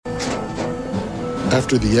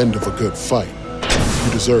After the end of a good fight,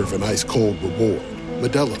 you deserve an ice-cold reward.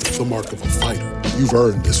 Modelo is the mark of a fighter. You've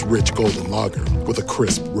earned this rich golden lager with a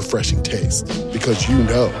crisp, refreshing taste. Because you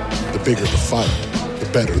know, the bigger the fight, the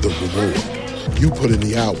better the reward. You put in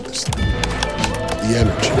the hours, the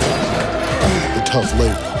energy, the tough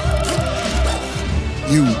labor.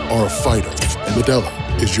 You are a fighter, and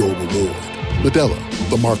Modelo is your reward. Modelo,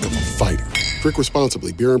 the mark of a fighter. Drink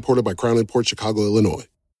responsibly. Beer imported by Crown Imports, Chicago, Illinois.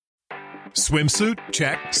 Swimsuit?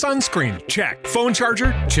 Check. Sunscreen? Check. Phone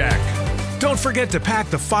charger? Check. Don't forget to pack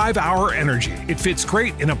the 5-Hour Energy. It fits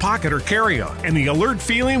great in a pocket or carry-on, and the alert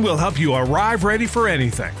feeling will help you arrive ready for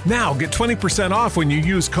anything. Now get 20% off when you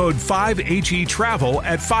use code 5HETRAVEL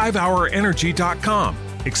at 5hourenergy.com.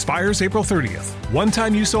 Expires April 30th.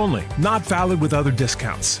 One-time use only. Not valid with other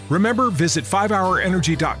discounts. Remember, visit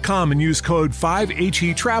 5hourenergy.com and use code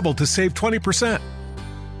 5HETRAVEL to save 20%.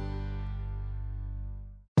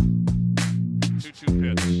 2-2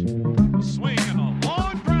 pitch. A swing and a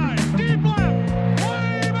long drive. Deep left.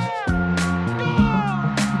 Way back.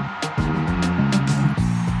 Gone!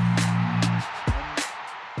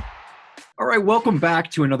 All right, welcome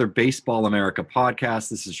back to another Baseball America podcast.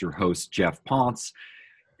 This is your host, Jeff Ponce.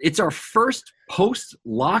 It's our first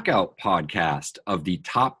post-lockout podcast of the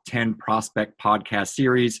Top 10 Prospect Podcast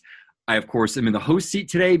Series. I, of course, am in the host seat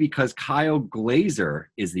today because Kyle Glaser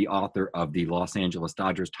is the author of the Los Angeles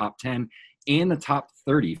Dodgers Top 10 and the Top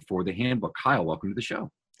 30 for the Handbook. Kyle, welcome to the show.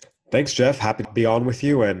 Thanks, Jeff. Happy to be on with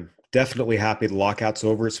you, and definitely happy the lockout's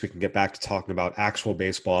over so we can get back to talking about actual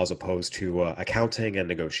baseball as opposed to accounting and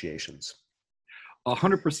negotiations.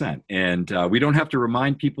 100%. And we don't have to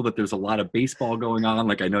remind people that there's a lot of baseball going on,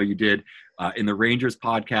 like I know you did in the Rangers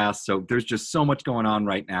podcast. So there's just so much going on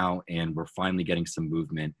right now, and we're finally getting some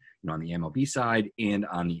movement, on the MLB side and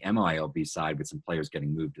on the MILB side, with some players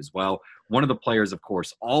getting moved as well. One of the players, of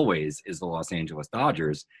course, always is the Los Angeles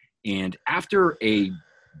Dodgers. And after a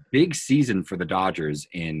big season for the Dodgers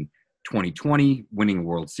in 2020, winning a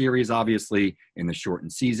World Series, obviously, in the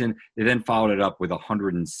shortened season, they then followed it up with a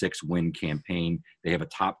 106-win campaign. They have a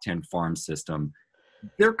top 10 farm system.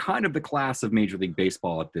 They're kind of the class of Major League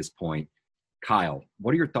Baseball at this point. Kyle,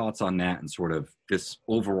 what are your thoughts on that and sort of this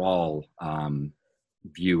overall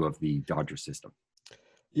view of the Dodger system?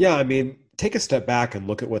 Yeah, I mean, take a step back and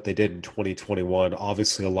look at what they did in 2021.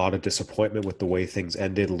 Obviously, a lot of disappointment with the way things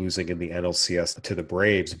ended, losing in the NLCS to the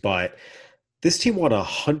Braves. But this team won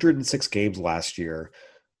 106 games last year,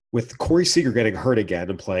 with Corey Seager getting hurt again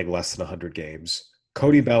and playing less than 100 games.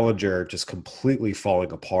 Cody Bellinger just completely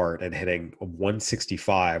falling apart and hitting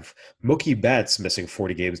 165. Mookie Betts missing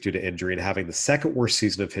 40 games due to injury and having the second worst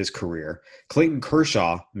season of his career. Clayton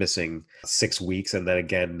Kershaw missing 6 weeks and then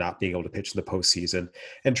again not being able to pitch in the postseason.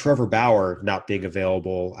 And Trevor Bauer not being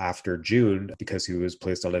available after June because he was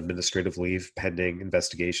placed on administrative leave pending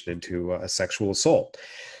investigation into a sexual assault.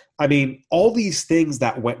 I mean, all these things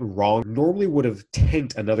that went wrong normally would have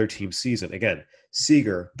tanked another team's season. Again,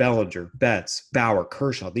 Seager, Bellinger, Betts, Bauer,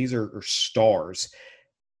 Kershaw, these are stars.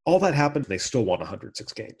 All that happened, they still won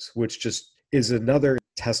 106 games, which just is another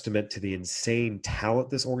testament to the insane talent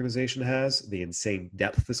this organization has, the insane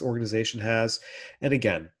depth this organization has. And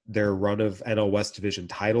again, their run of NL West division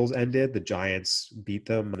titles ended. The Giants beat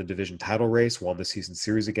them in the division title race, won the season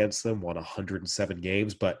series against them, won 107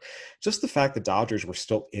 games. But just the fact the Dodgers were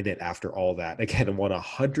still in it after all that, again, and won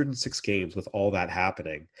 106 games with all that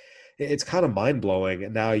happening, it's kind of mind-blowing.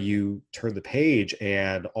 And now you turn the page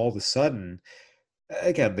and all of a sudden,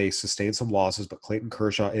 again, they sustained some losses, but Clayton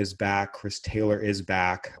Kershaw is back. Chris Taylor is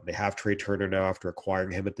back. They have Trey Turner now after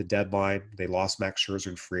acquiring him at the deadline. They lost Max Scherzer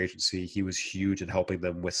in free agency. He was huge in helping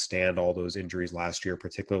them withstand all those injuries last year,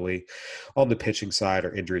 particularly on the pitching side,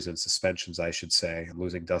 or injuries and suspensions, I should say.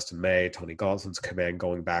 Losing Dustin May, Tony Gonsolin's command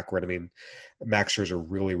going backward. I mean, Max Scherzer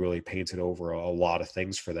really painted over a lot of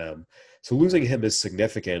things for them. So losing him is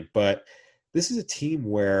significant, but this is a team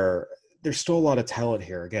where there's still a lot of talent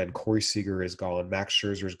here. Again, Corey Seager is gone, Max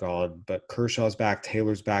Scherzer's gone, but Kershaw's back,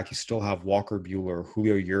 Taylor's back. You still have Walker Buehler,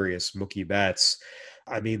 Julio Urias, Mookie Betts.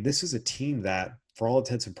 I mean, this is a team that, for all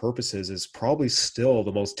intents and purposes, is probably still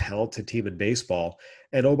the most talented team in baseball.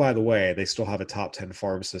 And oh, by the way, they still have a top 10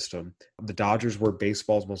 farm system. The Dodgers were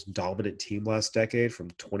baseball's most dominant team last decade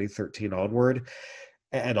from 2013 onward.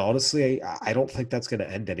 And honestly, I don't think that's going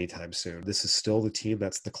to end anytime soon. This is still the team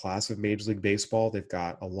that's the class of Major League Baseball. They've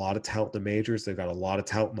got a lot of talent in the majors. They've got a lot of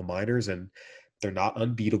talent in the minors, and they're not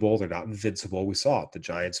unbeatable. They're not invincible. We saw it. The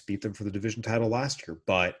Giants beat them for the division title last year,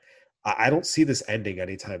 but I don't see this ending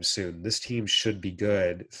anytime soon. This team should be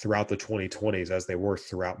good throughout the 2020s as they were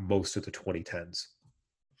throughout most of the 2010s.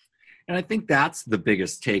 And I think that's the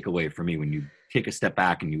biggest takeaway for me when you take a step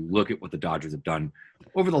back and you look at what the Dodgers have done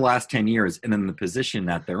over the last 10 years and then the position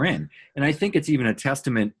that they're in. And I think it's even a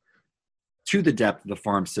testament to the depth of the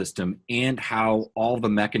farm system and how all the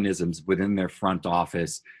mechanisms within their front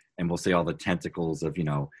office, and we'll say all the tentacles of,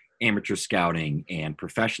 amateur scouting and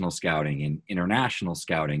professional scouting and international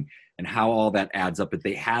scouting, and how all that adds up, that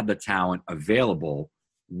they had the talent available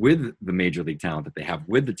with the major league talent that they have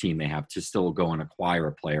with the team they have to still go and acquire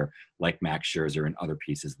a player like Max Scherzer and other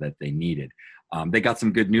pieces that they needed. They got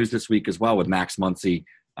some good news this week as well with Max Muncy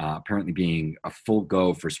apparently being a full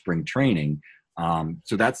go for spring training.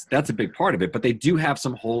 So that's a big part of it, but they do have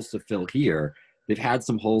some holes to fill here. They've had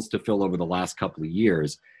some holes to fill over the last couple of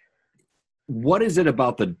years. What is it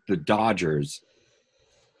about the Dodgers,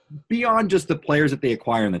 beyond just the players that they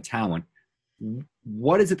acquire and the talent?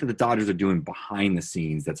 What is it that the Dodgers are doing behind the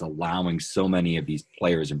scenes that's allowing so many of these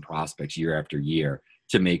players and prospects year after year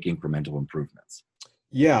to make incremental improvements?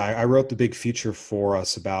 Yeah, I wrote the big feature for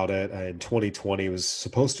us about it in 2020. It was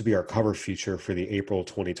supposed to be our cover feature for the April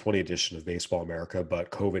 2020 edition of Baseball America,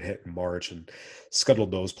 but COVID hit in March and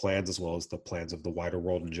scuttled those plans as well as the plans of the wider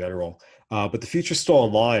world in general. But the feature's still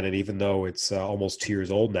online, and even though it's almost 2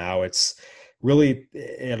 years old now,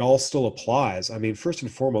 it all still applies. I mean, first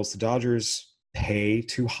and foremost, the Dodgers pay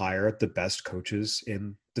to hire the best coaches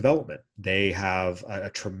in development. They have a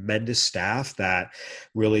tremendous staff that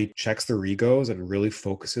really checks their egos and really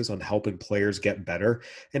focuses on helping players get better,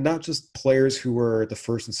 and not just players who were the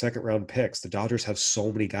first and second round picks. The Dodgers have so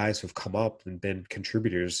many guys who've come up and been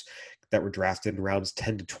contributors that were drafted in rounds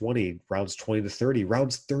 10 to 20, rounds 20 to 30,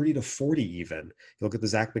 rounds 30 to 40 even. You look at the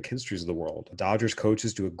Zach McKinstrys of the world. The Dodgers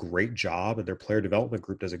coaches do a great job, and their player development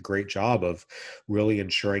group does a great job of really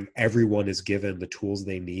ensuring everyone is given the tools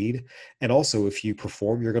they need. And also, if you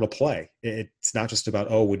perform, you're going to play. It's not just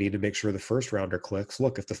about, we need to make sure the first rounder clicks.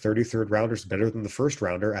 Look, if the 33rd rounder is better than the first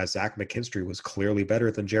rounder, as Zach McKinstry was clearly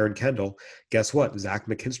better than Jaron Kendall, guess what? Zach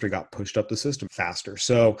McKinstry got pushed up the system faster.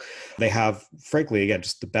 So they have, frankly, again,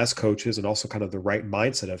 just the best coaches, and also kind of the right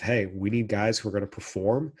mindset of, hey, we need guys who are going to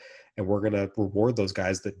perform, and we're going to reward those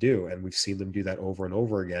guys that do. And we've seen them do that over and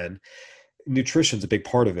over again. Nutrition's a big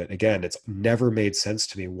part of it. Again, it's never made sense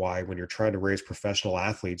to me why, when you're trying to raise professional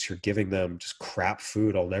athletes, you're giving them just crap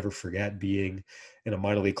food. I'll never forget being in a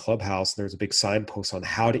minor league clubhouse, and there's a big signpost on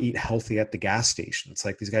how to eat healthy at the gas station. It's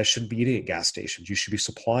like, these guys shouldn't be eating at gas stations. You should be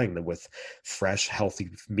supplying them with fresh,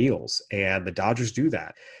 healthy meals. And the Dodgers do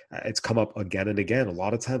that. It's come up again and again. A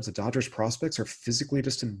lot of times the Dodgers prospects are physically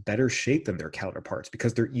just in better shape than their counterparts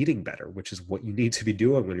because they're eating better, which is what you need to be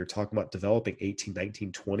doing when you're talking about developing 18,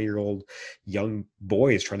 19, 20-year-old young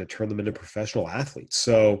boys, trying to turn them into professional athletes.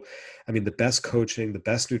 So, I mean, the best coaching, the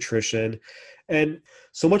best nutrition, and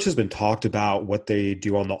so much has been talked about what they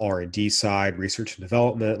do on the R&D side, research and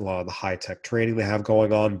development, a lot of the high-tech training they have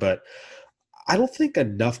going on, but I don't think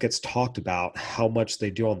enough gets talked about how much they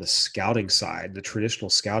do on the scouting side, the traditional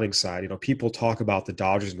scouting side. People talk about the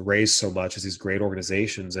Dodgers and Rays so much as these great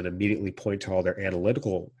organizations and immediately point to all their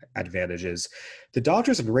analytical advantages. The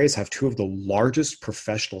Dodgers and Rays have two of the largest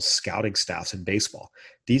professional scouting staffs in baseball.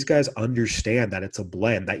 These guys understand that it's a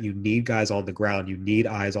blend, that you need guys on the ground. You need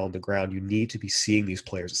eyes on the ground. You need to be seeing these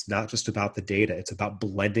players. It's not just about the data. It's about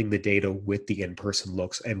blending the data with the in-person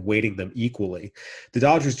looks and weighting them equally. The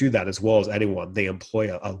Dodgers do that as well as anyone. They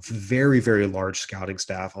employ a very, very large scouting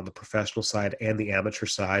staff on the professional side and the amateur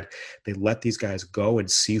side. They let these guys go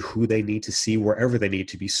and see who they need to see wherever they need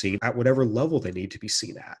to be seen, at whatever level they need to be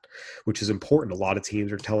seen at, which is important. A lot of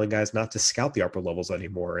teams are telling guys not to scout the upper levels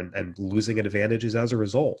anymore and losing advantages as a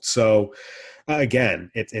result. So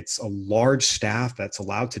again, it's a large staff that's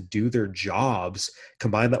allowed to do their jobs.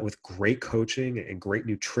 Combine that with great coaching and great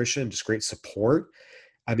nutrition, just great support.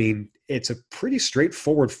 I mean, it's a pretty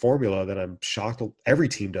straightforward formula that I'm shocked every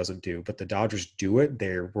team doesn't do, but the Dodgers do it.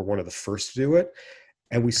 They were one of the first to do it.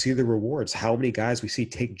 And we see the rewards. How many guys we see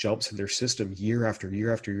take jumps in their system year after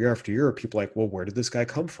year after year after year. People are like, well, where did this guy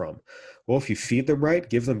come from? Well, if you feed them right,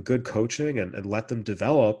 give them good coaching and let them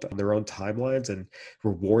develop on their own timelines and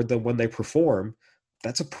reward them when they perform,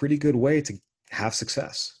 that's a pretty good way to have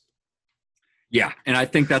success. Yeah, and I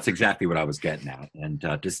think that's exactly what I was getting at. And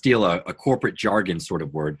to steal a corporate jargon sort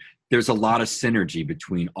of word, there's a lot of synergy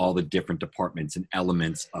between all the different departments and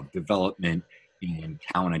elements of development and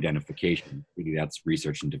talent identification. Really, that's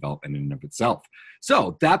research and development in and of itself.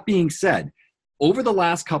 So that being said, over the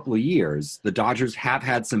last couple of years, the Dodgers have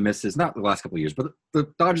had some misses, not the last couple of years, but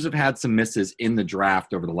the Dodgers have had some misses in the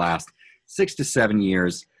draft over the last 6 to 7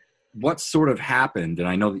 years. What sort of happened, and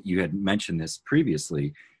I know that you had mentioned this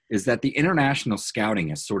previously, is that the international scouting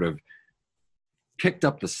has sort of picked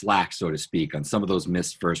up the slack, so to speak, on some of those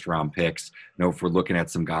missed first round picks. If we're looking at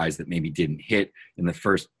some guys that maybe didn't hit in the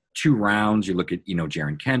first 2 rounds, you look at,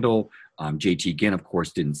 Jaren Kendall, JT Ginn, of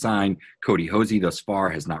course, didn't sign. Cody Hosey thus far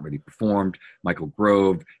has not really performed. Michael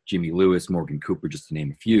Grove, Jimmy Lewis, Morgan Cooper, just to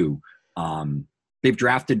name a few. They've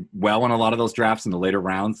drafted well in a lot of those drafts in the later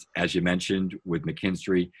rounds, as you mentioned, with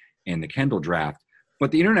McKinstry and the Kendall draft.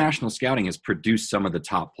 But the international scouting has produced some of the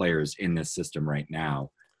top players in this system right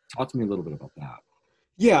now. Talk to me a little bit about that.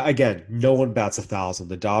 Yeah, again, no one bats 1,000.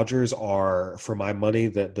 The Dodgers are, for my money,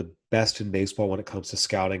 the best in baseball when it comes to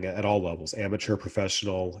scouting at all levels, amateur,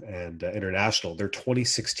 professional, and international. Their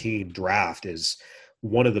 2016 draft is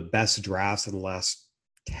one of the best drafts in the last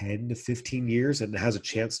 10 to 15 years, and it has a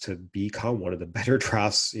chance to become one of the better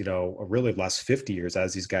drafts, really the last 50 years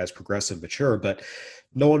as these guys progress and mature. But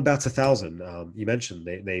no one bats 1,000. You mentioned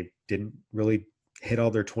they didn't really hit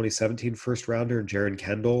all their 2017 first rounder and Jaren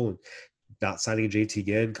Kendall, and not signing JT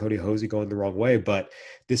Ginn, Cody Hosey going the wrong way. But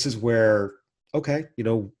this is where, okay,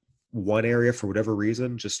 one area for whatever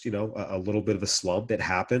reason, just, a little bit of a slump, it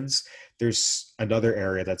happens. There's another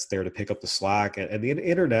area that's there to pick up the slack. And the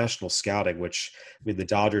international scouting, which, the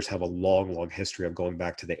Dodgers have a long, long history of going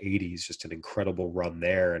back to the 80s, just an incredible run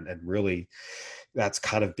there. And really, that's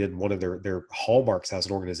kind of been one of their hallmarks as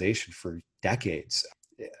an organization for decades.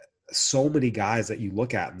 So many guys that you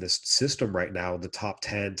look at in this system right now in the top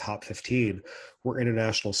 10, top 15 were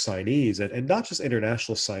international signees, and not just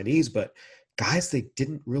international signees, but guys they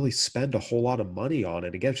didn't really spend a whole lot of money on.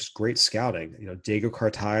 And again, just great scouting. Diego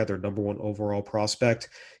Cartaya, their number 1 overall prospect,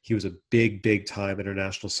 he was a big time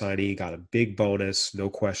international signee, got a big bonus, no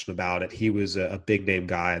question about it. He was a big name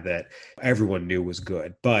guy that everyone knew was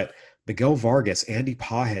good. But Miguel Vargas, Andy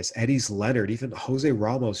Pages, Eddys Leonard, even Jose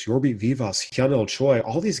Ramos, Yorbi Vivas, Hyunil Choi,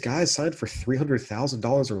 all these guys signed for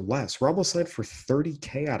 $300,000 or less. Ramos signed for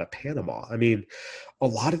 $30K out of Panama. A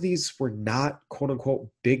lot of these were not quote unquote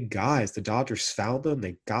big guys. The Dodgers found them.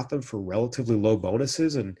 They got them for relatively low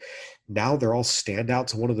bonuses, and now they're all standout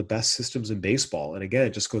to one of the best systems in baseball. And again,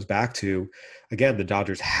 it just goes back to, the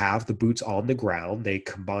Dodgers have the boots on the ground. They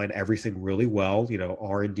combine everything really well,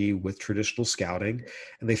 R&D with traditional scouting,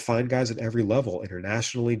 and they find guys at every level,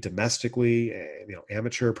 internationally, domestically,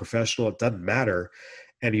 amateur, professional, it doesn't matter.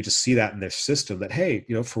 And you just see that in their system that, hey,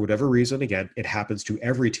 for whatever reason, again, it happens to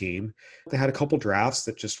every team. They had a couple drafts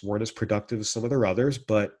that just weren't as productive as some of their others,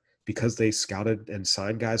 but because they scouted and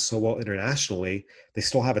signed guys so well internationally, they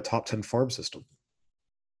still have a top 10 farm system.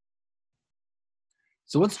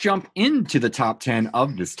 So let's jump into the top 10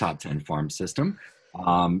 of this top 10 farm system.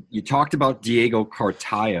 You talked about Diego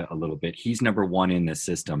Cartaya a little bit. He's number 1 in this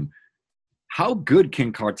system. How good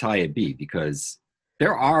can Cartaya be? Because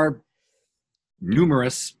there are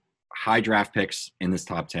numerous high draft picks in this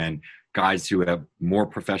top 10, guys who have more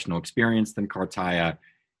professional experience than Cartaya.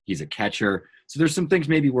 He's a catcher. So there's some things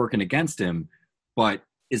maybe working against him, but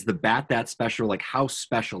is the bat that special? Like, how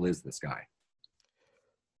special is this guy?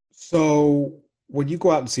 So when you go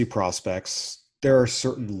out and see prospects, there are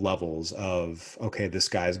certain levels of, okay, this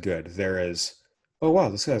guy's good. There is, oh, wow,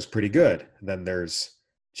 this guy's pretty good. And then there's,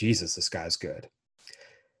 Jesus, this guy's good.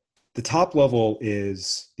 The top level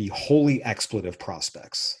is the wholly expletive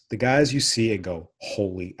prospects, the guys you see and go,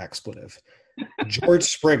 holy expletive. George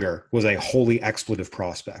Springer was a wholly expletive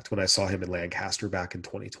prospect when I saw him in Lancaster back in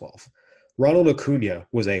 2012. Ronald Acuna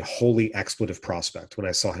was a wholly expletive prospect when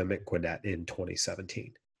I saw him at Gwinnett in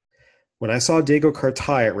 2017. When I saw Diego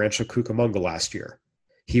Cartaya at Rancho Cucamonga last year,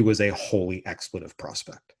 he was a wholly expletive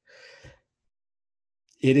prospect.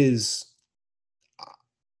 It is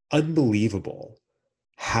unbelievable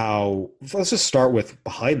how, let's just start with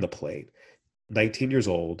behind the plate, 19 years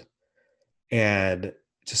old, and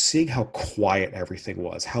just seeing how quiet everything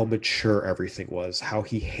was, how mature everything was, how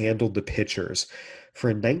he handled the pitchers.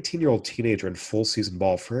 For a 19-year-old teenager in full season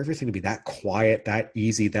ball, for everything to be that quiet, that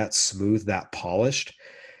easy, that smooth, that polished,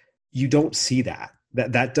 you don't see that.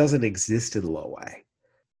 That doesn't exist in low A.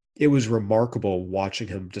 It was remarkable watching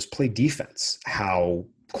him just play defense, how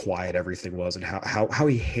quiet everything was, and how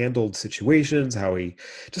he handled situations, how he,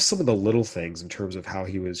 just some of the little things in terms of how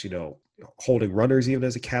he was, holding runners even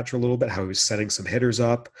as a catcher a little bit, how he was setting some hitters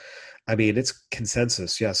up. It's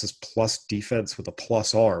consensus. Yes, it's plus defense with a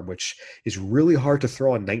plus arm, which is really hard to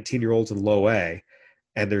throw on 19-year-olds in low A,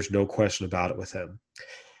 and there's no question about it with him.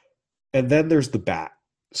 And then there's the bat.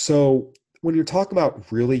 So when you're talking about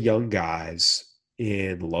really young guys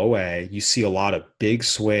in low A, you see a lot of big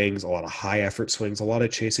swings, a lot of high effort swings, a lot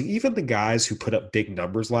of chasing. Even the guys who put up big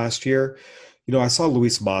numbers last year, I saw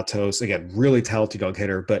Luis Matos, again, really talented young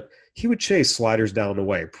hitter, but he would chase sliders down the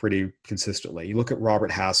way pretty consistently. You look at Robert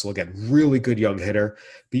Hassel, again, really good young hitter,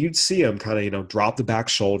 but you'd see him kind of, drop the back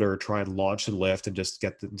shoulder, try and launch and lift and just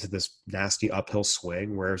get into this nasty uphill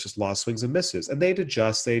swing where it's just a lot of swings and misses. And they'd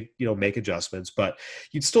adjust, they'd, make adjustments, but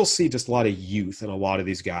you'd still see just a lot of youth in a lot of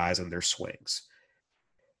these guys and their swings.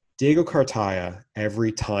 Diego Cartaya,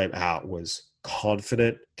 every time out, was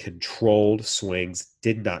confident, controlled swings,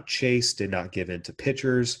 did not chase, did not give in to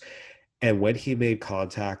pitchers. And when he made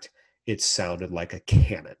contact, it sounded like a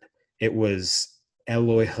cannon. It was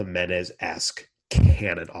Eloy Jimenez-esque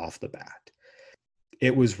cannon off the bat.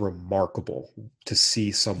 It was remarkable to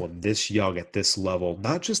see someone this young at this level,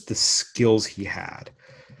 not just the skills he had,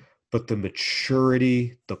 but the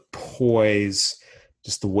maturity, the poise,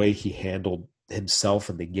 just the way he handled himself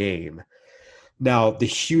in the game. Now, the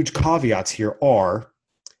huge caveats here are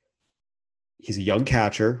he's a young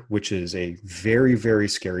catcher, which is a very, very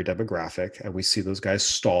scary demographic, and we see those guys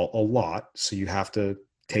stall a lot, so you have to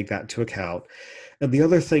take that into account. And the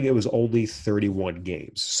other thing, it was only 31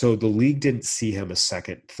 games, so the league didn't see him a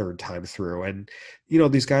second, third time through. And,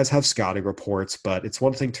 these guys have scouting reports, but it's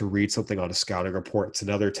one thing to read something on a scouting report. It's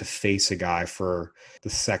another to face a guy for the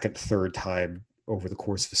second, third time over the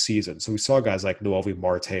course of the season. So we saw guys like Noelvi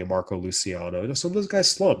Marte, Marco Luciano. Some of those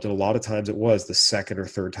guys slumped, and a lot of times it was the second or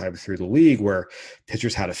third time through the league where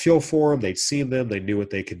pitchers had a feel for them, they'd seen them, they knew what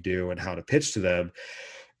they could do and how to pitch to them.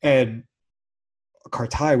 And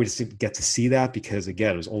Cartaya, we just didn't get to see that because,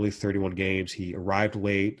 again, it was only 31 games. He arrived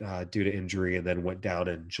late due to injury and then went down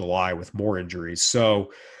in July with more injuries.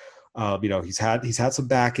 So he's had some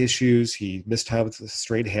back issues. He missed time with a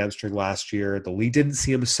strained hamstring last year. The league didn't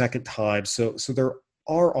see him a second time. So there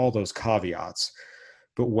are all those caveats.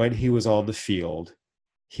 But when he was on the field,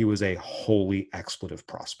 he was a wholly expletive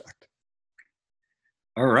prospect.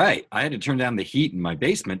 All right. I had to turn down the heat in my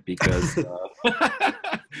basement because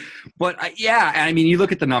but you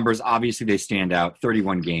look at the numbers, obviously they stand out.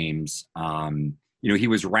 31 games. He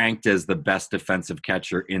was ranked as the best defensive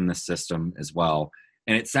catcher in the system as well.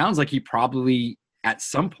 And it sounds like he probably at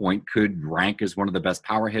some point could rank as one of the best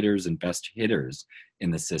power hitters and best hitters in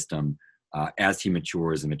the system as he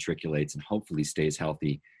matures and matriculates and hopefully stays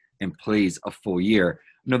healthy and plays a full year.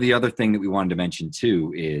 The other thing that we wanted to mention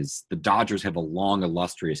too is the Dodgers have a long,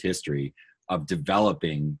 illustrious history of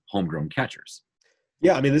developing homegrown catchers.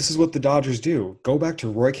 Yeah, this is what the Dodgers do. Go back to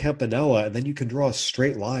Roy Campanella, and then you can draw a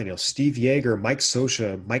straight line. Steve Yeager, Mike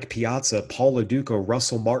Scioscia, Mike Piazza, Paul LaDuca,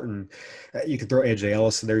 Russell Martin. You could throw AJ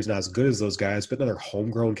Ellis in there. He's not as good as those guys, but another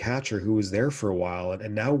homegrown catcher who was there for a while.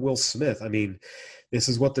 And now Will Smith. This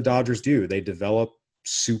is what the Dodgers do. They develop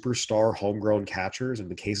superstar homegrown catchers. In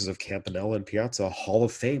the cases of Campanella and Piazza, Hall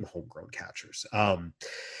of Fame homegrown catchers.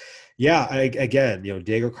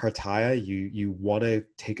 Diego Cartaya, you want to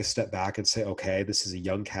take a step back and say, okay, this is a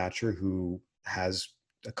young catcher who has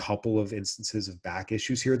a couple of instances of back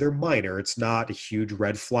issues here. They're minor. It's not a huge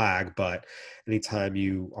red flag, but anytime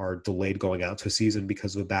you are delayed going out to a season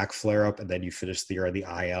because of a back flare-up and then you finish the year on the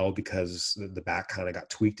IL because the back kind of got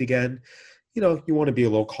tweaked again, you want to be a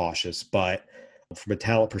little cautious. But from a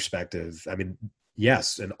talent perspective,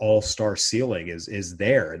 yes, an all-star ceiling is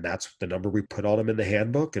there, and that's the number we put on him in the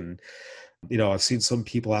handbook. And, I've seen some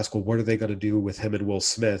people ask, well, what are they going to do with him and Will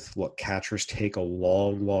Smith? Look, catchers take a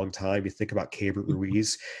long, long time. You think about Keibert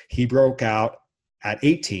Ruiz. He broke out at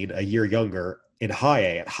 18, a year younger, in high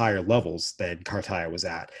A at higher levels than Cartaya was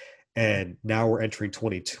at. And now we're entering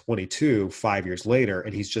 2022, 5 years later,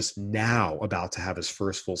 and he's just now about to have his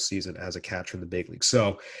first full season as a catcher in the big league.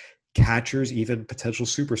 So catchers, even potential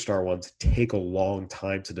superstar ones, take a long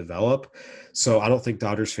time to develop. So I don't think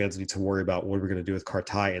Dodgers fans need to worry about what we're going to do with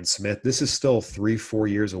Cartaya and Smith. This is still 3-4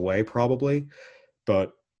 years away probably,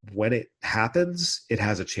 but when it happens, it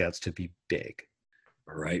has a chance to be big.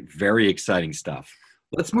 All right. Very exciting stuff.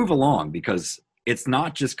 Let's move along because it's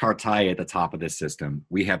not just Cartaya at the top of this system.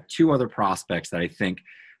 We have two other prospects that I think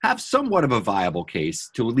have somewhat of a viable case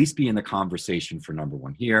to at least be in the conversation for number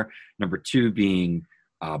one here. Number two being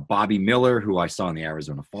Bobby Miller, who I saw in the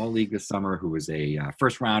Arizona Fall League this summer, who was a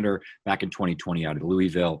first rounder back in 2020 out of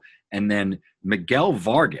Louisville. And then Miguel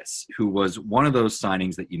Vargas, who was one of those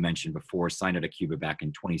signings that you mentioned before, signed out of Cuba back in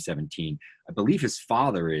 2017. I believe his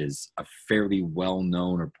father is a fairly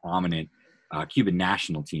well-known or prominent Cuban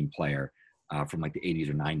national team player from like the 80s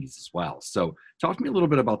or 90s as well. So talk to me a little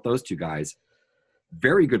bit about those two guys.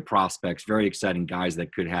 Very good prospects, very exciting guys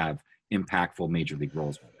that could have impactful major league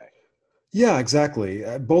roles one day. Yeah, exactly.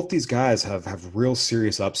 Both these guys have real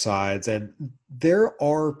serious upsides, and there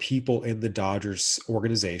are people in the Dodgers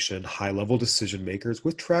organization, high level decision makers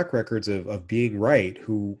with track records of being right,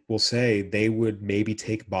 who will say they would maybe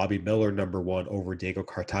take Bobby Miller #1 over Diego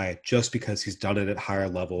Cartaya just because he's done it at higher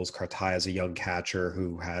levels. Cartaya is a young catcher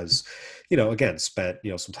who has, again, spent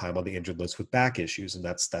some time on the injured list with back issues, and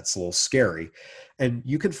that's a little scary. And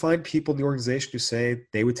you can find people in the organization who say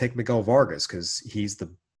they would take Miguel Vargas because he's the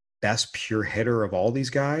best pure hitter of all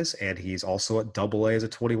these guys, and he's also at AA as a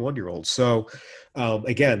 21-year-old. So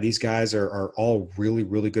again, these guys are all really,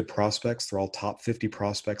 really good prospects. They're all top 50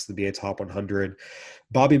 prospects in the BA Top 100.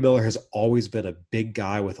 Bobby Miller has always been a big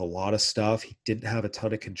guy with a lot of stuff. He didn't have a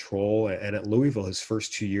ton of control. And at Louisville, his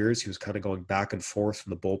first 2 years, he was kind of going back and forth from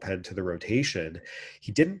the bullpen to the rotation.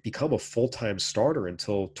 He didn't become a full-time starter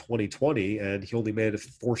until 2020, and he only made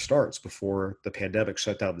 4 starts before the pandemic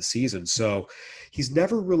shut down the season. So he's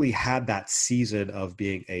never really had that season of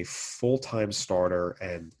being a full-time starter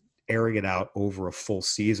and airing it out over a full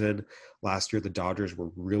season. Last year, the Dodgers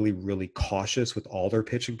were really, really cautious with all their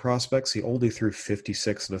pitching prospects. He only threw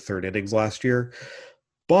 56 in the third innings last year,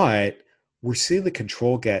 but we're seeing the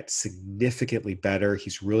control get significantly better.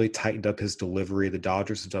 He's really tightened up his delivery. The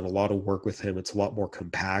Dodgers have done a lot of work with him. It's a lot more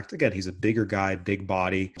compact. Again, he's a bigger guy, big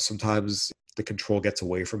body. Sometimes the control gets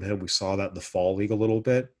away from him. We saw that in the fall league a little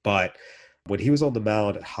bit, but when he was on the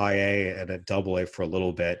mound at high A and at AA for a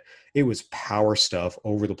little bit, it was power stuff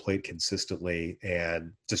over the plate consistently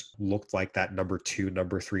and just looked like that #2,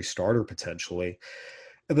 #3 starter potentially.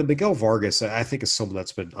 And then Miguel Vargas, I think, is someone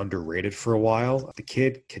that's been underrated for a while. The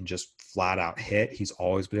kid can just flat out hit. He's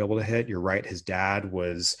always been able to hit. You're right. His dad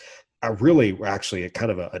was actually a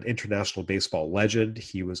kind of an international baseball legend.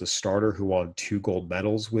 He was a starter who won 2 gold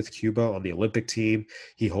medals with Cuba on the Olympic team.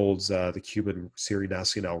 He holds the Cuban Serie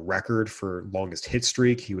Nacional record for longest hit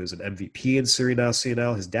streak. He was an MVP in Serie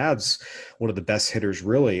Nacional. His dad's one of the best hitters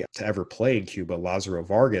really to ever play in Cuba, Lázaro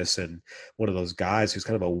Vargas, and one of those guys who's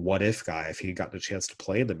kind of a what-if guy. If he'd gotten a chance to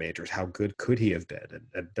play in the majors, how good could he have been?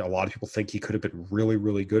 And a lot of people think he could have been really,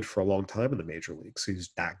 really good for a long time in the major leagues. He's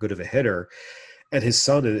that good of a hitter. And his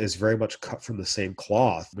son is very much cut from the same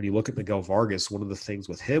cloth. When you look at Miguel Vargas, one of the things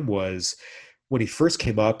with him was when he first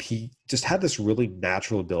came up, he just had this really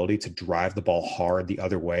natural ability to drive the ball hard the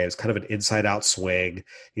other way. It's kind of an inside-out swing,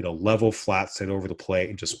 level flat set over the plate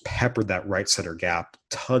and just peppered that right center gap,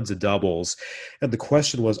 tons of doubles. And the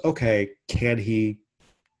question was, okay, can he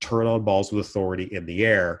turn on balls with authority in the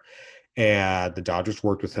air? And the Dodgers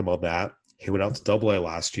worked with him on that. He went out to AA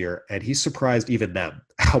last year, and he surprised even them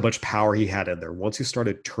how much power he had in there. Once he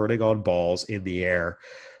started turning on balls in the air,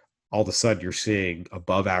 all of a sudden you're seeing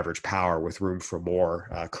above average power with room for more.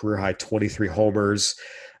 Career high 23 homers.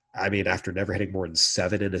 I mean, after never hitting more than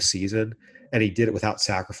 7 in a season, and he did it without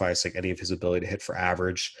sacrificing any of his ability to hit for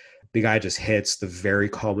average. The guy just hits. The very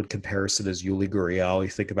common comparison is Yuli Gurriel. You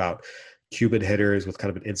think about Cuban hitters with kind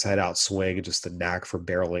of an inside-out swing and just the knack for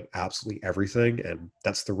barreling absolutely everything. And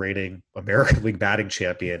that's the reigning American League batting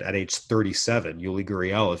champion at age 37, Yuli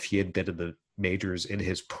Gurriel. If he had been in the majors in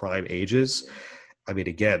his prime ages, I mean,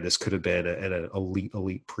 again, this could have been an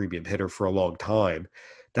elite premium hitter for a long time.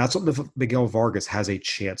 That's what Miguel Vargas has a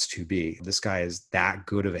chance to be. This guy is that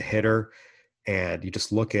good of a hitter. And you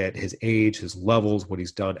just look at his age, his levels, what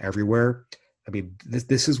he's done everywhere. I mean,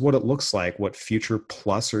 this is what it looks like, what future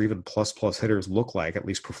plus or even plus hitters look like, at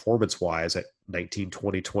least performance-wise at 19,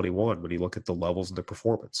 20, 21, when you look at the levels and the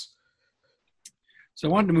performance. So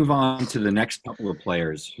I wanted to move on to the next couple of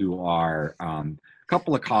players who are a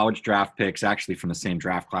couple of college draft picks, actually from the same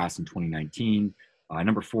draft class in 2019.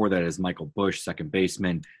 Number 4, that is Michael Busch, second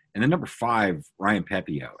baseman. And then number 5, Ryan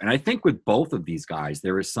Pepiot. And I think with both of these guys,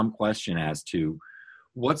 there is some question as to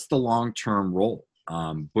what's the long-term role.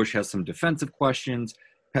 Busch has some defensive questions.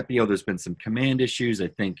 Pepiot, there's been some command issues. I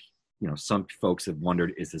think, some folks have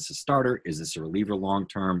wondered, is this a starter? Is this a reliever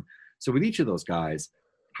long-term? So with each of those guys,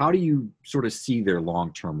 how do you sort of see their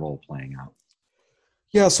long-term role playing out?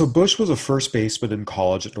 Yeah, so Busch was a first baseman in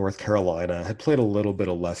college at North Carolina, had played a little bit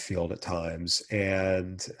of left field at times.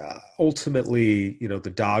 And ultimately,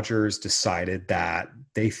 the Dodgers decided that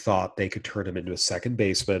they thought they could turn him into a second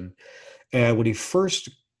baseman. And when he first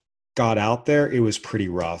got out there, it was pretty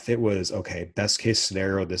rough. It was, okay, best case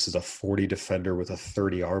scenario, this is a 40 defender with a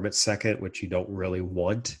 30 arm at second, which you don't really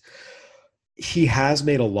want. He has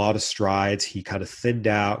made a lot of strides. He kind of thinned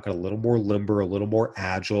out, got a little more limber, a little more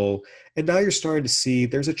agile. And now you're starting to see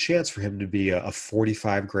there's a chance for him to be a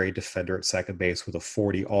 45 grade defender at second base with a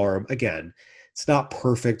 40 arm. Again, it's not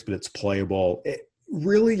perfect, but it's playable.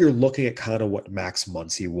 Really, you're looking at kind of what Max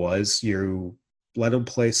Muncy was. You let him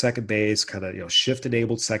play second base, kind of,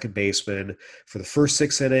 shift-enabled second baseman for the first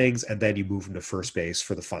 6 innings, and then you move him to first base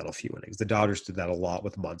for the final few innings. The Dodgers did that a lot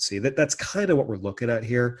with Muncy. That's kind of what we're looking at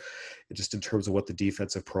here, just in terms of what the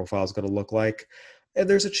defensive profile is going to look like. And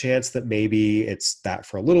there's a chance that maybe it's that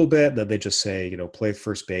for a little bit, and then they just say, play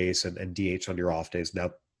first base and DH on your off days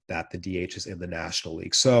now that the DH is in the National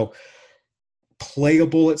League. So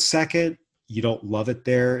playable at second. You don't love it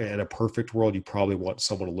there. In a perfect world, you probably want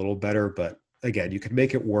someone a little better, but again, you can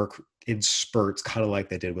make it work in spurts, kind of like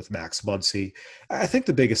they did with Max Muncy. I think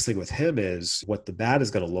the biggest thing with him is what the bat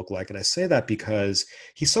is going to look like. And I say that because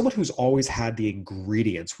he's someone who's always had the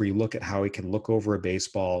ingredients where you look at how he can look over a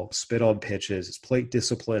baseball, spit on pitches, his plate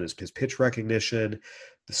discipline, his pitch recognition,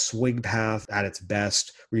 the swing path at its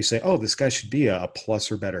best, where you say, oh, this guy should be a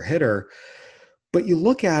plus or better hitter. But you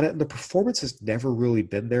look at it and the performance has never really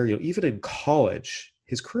been there. Even in college,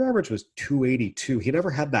 his career average was 282. He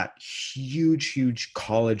never had that huge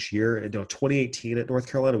college year. 2018 at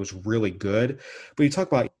North Carolina was really good. But you talk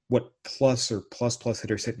about what plus or plus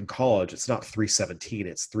hitters hit in college, it's not 317,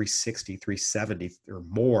 it's 360, 370 or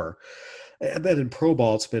more. And then in pro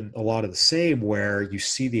ball, it's been a lot of the same, where you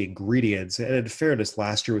see the ingredients. And in fairness,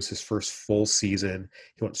 last year was his first full season.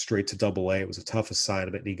 He went straight to Double-A. It was a tough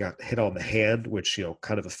assignment, and he got hit on the hand, which,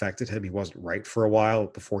 kind of affected him. He wasn't right for a while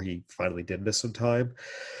before he finally did miss some time.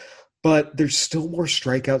 But there's still more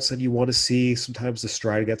strikeouts than you want to see. Sometimes the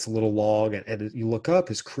stride gets a little long, and you look up,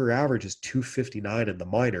 his career average is 259 in the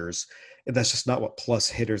minors. And that's just not what plus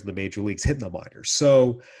hitters in the major leagues hit in the minors.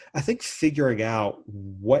 So I think figuring out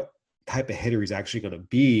what type of hitter he's actually going to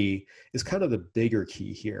be is kind of the bigger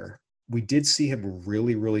key here. We did see him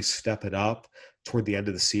really step it up toward the end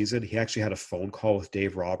of the season. He actually had a phone call with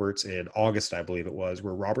Dave Roberts in August, I believe it was,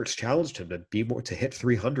 where Roberts challenged him to hit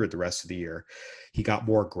 300 the rest of the year. He got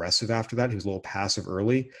more aggressive after that. He was a little passive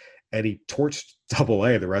early, and he torched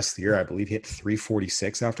Double-A the rest of the year. I believe he hit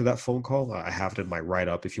 346 after that phone call. I have it in my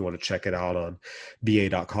write-up if you want to check it out on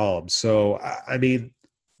ba.com. So, I mean,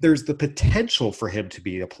 there's the potential for him to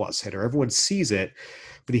be a plus hitter. Everyone sees it,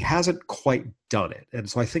 but he hasn't quite done it. And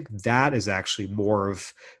so I think that is actually more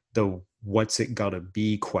of the what's it going to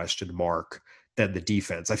be question mark than the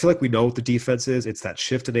defense. I feel like we know what the defense is. It's that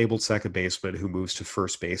shift-enabled second baseman who moves to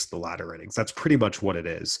first base in the latter innings. That's pretty much what it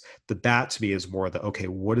is. The bat to me is more okay,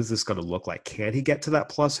 what is this going to look like? Can he get to that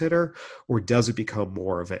plus hitter, or does it become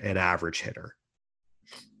more of an average hitter?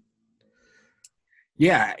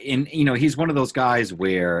 Yeah, and he's one of those guys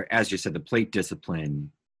where, as you said, the plate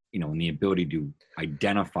discipline, and the ability to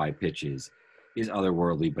identify pitches is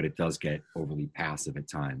otherworldly, but it does get overly passive at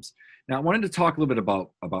times. Now, I wanted to talk a little bit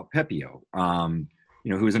about Pepiot,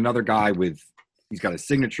 who's another guy he's got a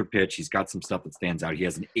signature pitch. He's got some stuff that stands out. He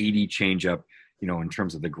has an 80 changeup, in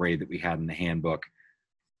terms of the grade that we had in the handbook.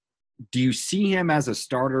 Do you see him as a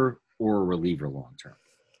starter or a reliever long-term?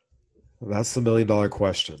 That's the $1 million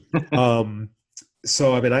question.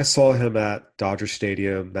 So, I saw him at Dodger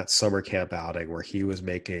Stadium, that summer camp outing where he was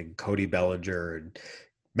making Cody Bellinger and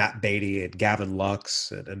Matt Beatty and Gavin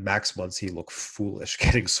Lux and Max Muncy look foolish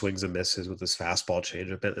getting swings and misses with his fastball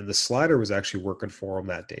changeup. And the slider was actually working for him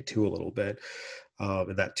that day too a little bit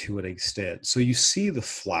in that 2-inning stint. So you see the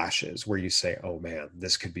flashes where you say, oh man,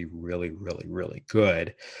 this could be really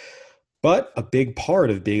good. But a big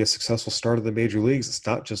part of being a successful starter in the major leagues, it's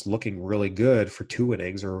not just looking really good for 2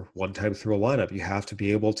 innings or one time through a lineup. You have to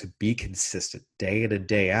be able to be consistent day in and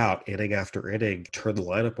day out, inning after inning, turn the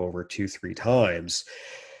lineup over 2-3 times.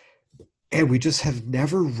 And we just have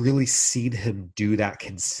never really seen him do that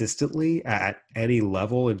consistently at any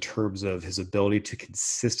level in terms of his ability to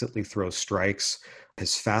consistently throw strikes.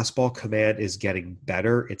 His fastball command is getting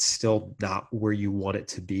better. It's still not where you want it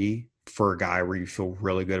to be for a guy where you feel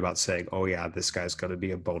really good about saying, oh yeah, this guy's going to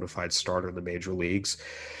be a bona fide starter in the major leagues.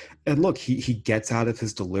 And look, he gets out of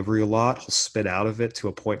his delivery a lot. He'll spin out of it to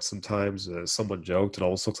a point sometimes. Someone joked, it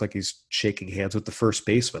almost looks like he's shaking hands with the first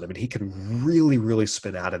baseman. He can really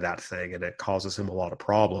spin out of that thing, and it causes him a lot of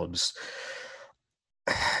problems.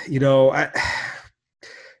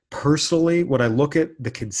 Personally, when I look at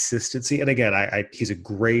the consistency, and again, he's a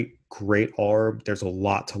great arm. There's a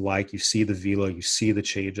lot to like. You see the velo, you see the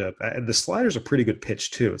changeup, and the slider's a pretty good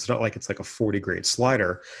pitch too. It's not like it's like a 40 grade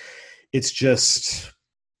slider. It's just,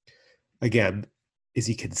 again, is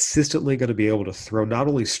he consistently going to be able to throw not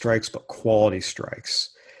only strikes, but quality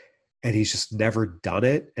strikes? And he's just never done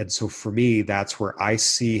it. And so for me, that's where I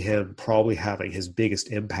see him probably having his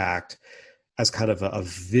biggest impact as kind of a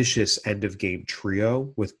vicious end-of-game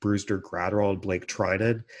trio with Brusdar Graterol and Blake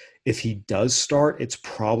Trinan. If he does start, it's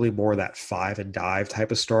probably more that 5 and dive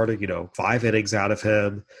type of starter, 5 innings out of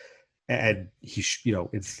him, And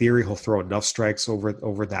in theory, he'll throw enough strikes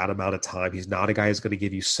over that amount of time. He's not a guy who's going to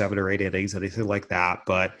give you 7 or 8 innings, anything like that.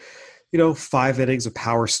 But 5 innings of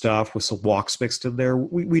power stuff with some walks mixed in there.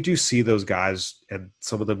 We do see those guys, and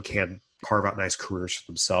some of them can carve out nice careers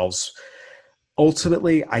for themselves.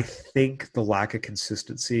 Ultimately, I think the lack of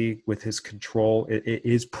consistency with his control it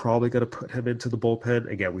is probably going to put him into the bullpen.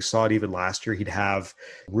 Again, we saw it even last year. He'd have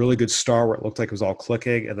a really good start where it looked like it was all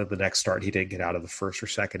clicking, and then the next start he didn't get out of the first or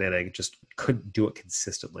second inning. Just couldn't do it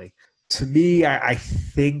consistently. To me, I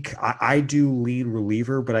think I do lean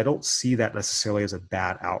reliever, but I don't see that necessarily as a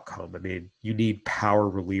bad outcome. I mean, you need power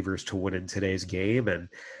relievers to win in today's game, and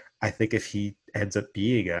I think if he ends up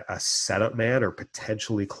being a setup man or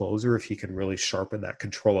potentially closer, if he can really sharpen that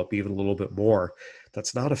control up even a little bit more,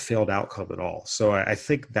 that's not a failed outcome at all. So I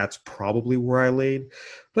think that's probably where I lean,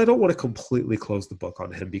 but I don't want to completely close the book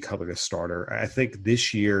on him becoming a starter. I think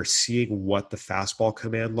this year, seeing what the fastball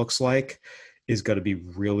command looks like is going to be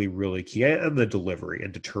really, really key, and the delivery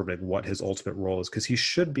and determining what his ultimate role is, because he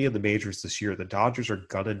should be in the majors this year. The Dodgers are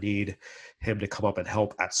going to need him to come up and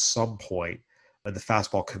help at some point. And the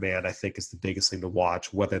fastball command, I think, is the biggest thing to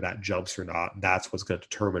watch. Whether that jumps or not, that's what's going to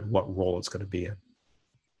determine what role it's going to be in.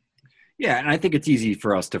 Yeah, and I think it's easy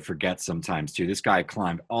for us to forget sometimes, too. This guy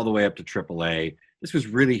climbed all the way up to AAA. This was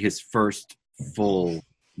really his first full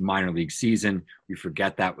minor league season. We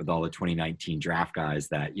forget that with all the 2019 draft guys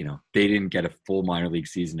that, they didn't get a full minor league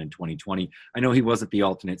season in 2020. I know he was at the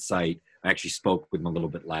alternate site. I actually spoke with him a little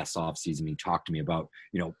bit last offseason. He talked to me about,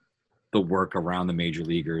 the work around the major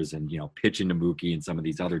leaguers and, pitching to Mookie and some of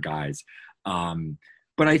these other guys.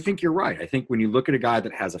 But I think you're right. I think when you look at a guy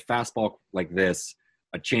that has a fastball like this,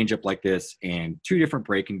 a changeup like this, and 2 different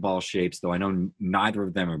breaking ball shapes, though I know neither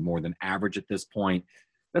of them are more than average at this point,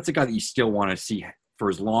 that's a guy that you still want to see for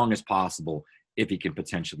as long as possible if he can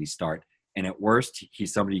potentially start. And at worst,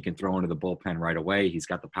 he's somebody you can throw into the bullpen right away. He's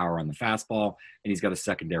got the power on the fastball, and he's got a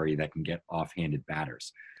secondary that can get offhanded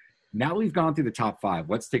batters. Now we've gone through the top 5.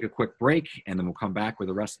 Let's take a quick break, and then we'll come back with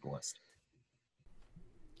the rest of the list.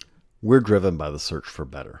 We're driven by the search for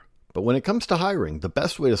better. But when it comes to hiring, the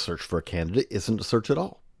best way to search for a candidate isn't to search at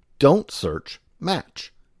all. Don't search,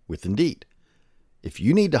 match with Indeed. If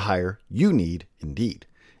you need to hire, you need Indeed.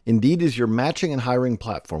 Indeed is your matching and hiring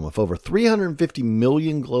platform with over 350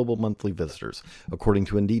 million global monthly visitors, according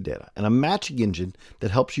to Indeed data, and a matching engine that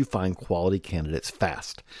helps you find quality candidates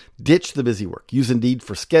fast. Ditch the busy work. Use Indeed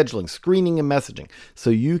for scheduling, screening, and messaging so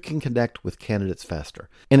you can connect with candidates faster.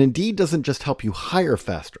 And Indeed doesn't just help you hire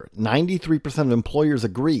faster. 93% of employers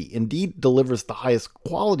agree Indeed delivers the highest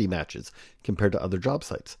quality matches compared to other job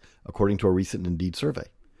sites, according to a recent Indeed survey.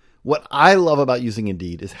 What I love about using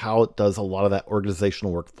Indeed is how it does a lot of that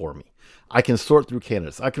organizational work for me. I can sort through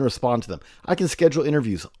candidates. I can respond to them. I can schedule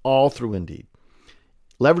interviews all through Indeed.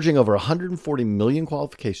 Leveraging over 140 million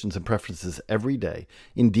qualifications and preferences every day,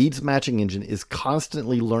 Indeed's matching engine is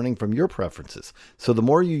constantly learning from your preferences. So the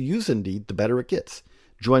more you use Indeed, the better it gets.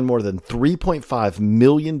 Join more than 3.5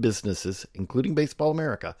 million businesses, including Baseball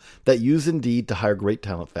America, that use Indeed to hire great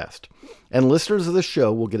talent fast. And listeners of the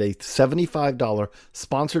show will get a $75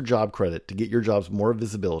 sponsored job credit to get your jobs more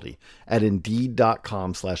visibility at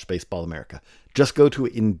Indeed.com/BaseballAmerica. Just go to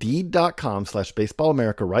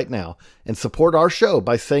Indeed.com/BaseballAmerica right now and support our show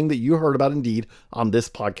by saying that you heard about Indeed on this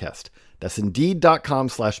podcast. That's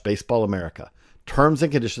Indeed.com/BaseballAmerica. Terms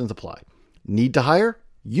and conditions apply. Need to hire?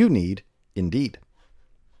 You need Indeed.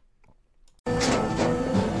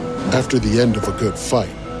 After the end of a good fight,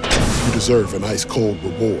 you deserve an ice-cold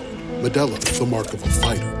reward. Modelo, the mark of a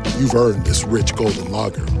fighter. You've earned this rich golden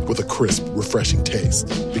lager with a crisp, refreshing taste.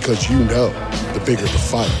 Because you know, the bigger the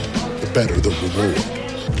fight, the better the reward.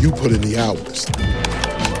 You put in the hours,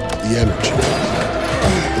 the energy,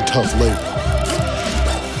 the tough labor.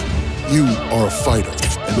 You are a fighter,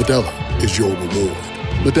 and Modelo is your reward.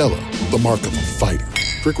 Modelo, the mark of a fighter.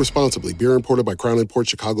 Drink responsibly. Beer imported by Crown Imports,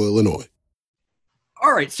 Chicago, Illinois.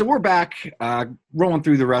 All right, so we're back, rolling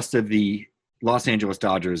through the rest of the Los Angeles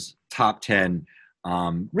Dodgers top 10.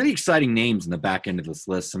 Really exciting names in the back end of this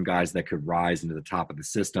list, some guys that could rise into the top of the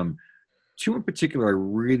system. 2 in particular I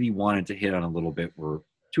really wanted to hit on a little bit were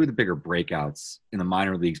 2 of the bigger breakouts in the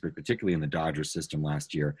minor leagues, but particularly in the Dodgers system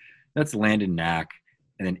last year. That's Landon Knack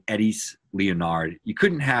and then Eddys Leonard. You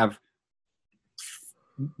couldn't have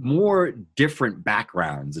more different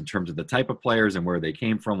backgrounds in terms of the type of players and where they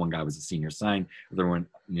came from. One guy was a senior sign, the other one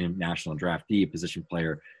national draftee, position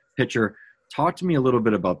player, pitcher. Talk to me a little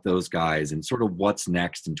bit about those guys and sort of what's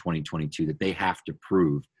next in 2022 that they have to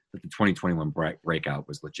prove that the 2021 breakout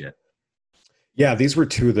was legit. Yeah, these were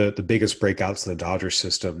two of the biggest breakouts in the Dodgers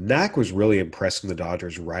system. Knack was really impressing the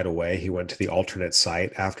Dodgers right away. He went to the alternate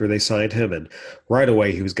site after they signed him, and right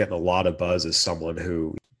away he was getting a lot of buzz as someone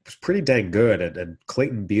who was pretty dang good. And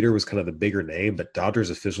Clayton Beeter was kind of the bigger name, but Dodgers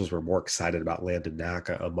officials were more excited about Landon Knack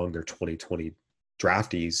among their 2020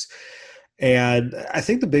 draftees. And I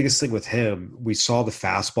think the biggest thing with him, we saw the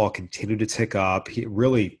fastball continue to tick up. He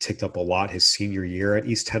really ticked up a lot his senior year at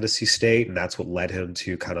East Tennessee State, and that's what led him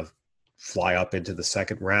to kind of fly up into the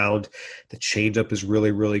second round. The changeup is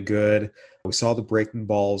really, really good. We saw the breaking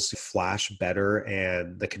balls flash better,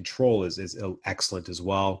 and the control is excellent as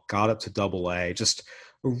well. Got up to Double-A, just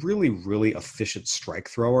a really, really efficient strike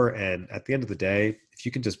thrower. And at the end of the day, if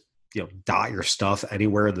you can just dot your stuff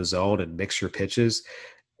anywhere in the zone and mix your pitches,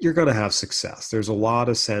 you're going to have success. There's a lot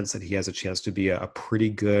of sense that he has a chance to be a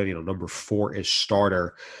pretty good, number 4-ish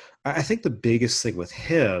starter. I think the biggest thing with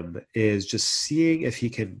him is just seeing if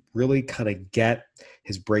he can really kind of get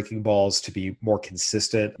his breaking balls to be more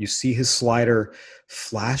consistent. You see his slider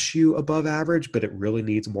flash you above average, but it really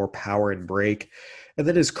needs more power and break. And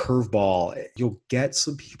then his curveball, you'll get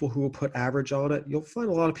some people who will put average on it. You'll find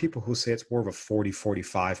a lot of people who say it's more of a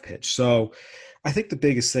 40-45 pitch. So I think the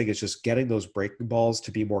biggest thing is just getting those breaking balls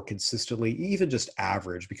to be more consistently, even just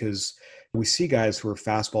average, because we see guys who are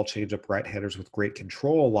fastball changeup right-handers with great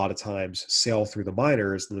control a lot of times sail through the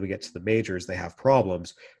minors, and then we get to the majors, they have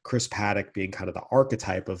problems. Chris Paddack being kind of the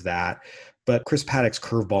archetype of that. But Chris Paddack's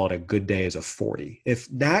curveball on a good day is a 40. If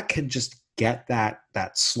Nat can just get that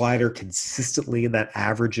slider consistently in that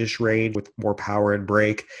average-ish range with more power and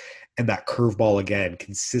break, and that curveball again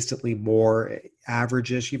consistently more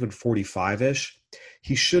average-ish, even 45-ish,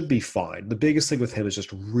 he should be fine. The biggest thing with him is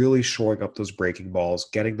just really shoring up those breaking balls,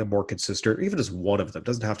 getting them more consistent, even just one of them.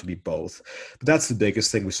 Doesn't have to be both. But that's the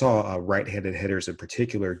biggest thing. We saw right-handed hitters in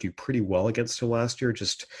particular do pretty well against him last year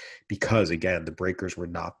just because, again, the breakers were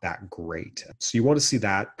not that great. So you want to see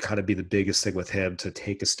that kind of be the biggest thing with him, to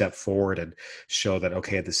take a step forward and show that,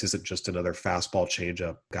 okay, this isn't just another fastball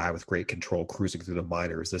changeup guy with great control cruising through the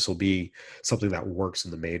minors. This will be something that works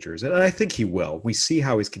in the majors. And I think he will. We see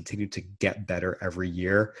how he's continued to get better every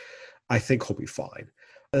year. I think he'll be fine.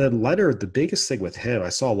 And then Leonard, the biggest thing with him, I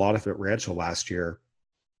saw a lot of him at Rancho last year.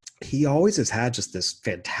 He always has had just this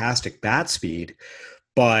fantastic bat speed,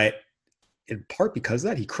 but in part because of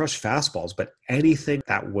that, he crushed fastballs, but anything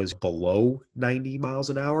that was below 90 miles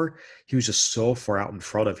an hour, he was just so far out in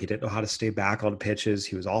front of. He didn't know how to stay back on pitches.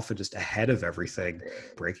 He was often just ahead of everything.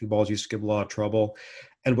 Breaking balls used to give him a lot of trouble.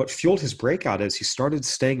 And what fueled his breakout is he started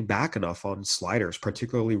staying back enough on sliders,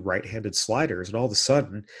 particularly right-handed sliders. And all of a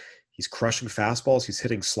sudden, he's crushing fastballs, he's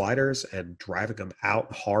hitting sliders and driving them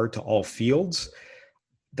out hard to all fields.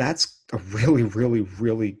 That's a really, really,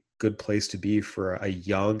 really good place to be for a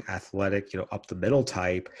young, athletic, up the middle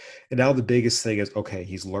type. And now the biggest thing is, okay,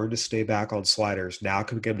 he's learned to stay back on sliders. Now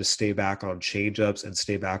can we get him to stay back on changeups and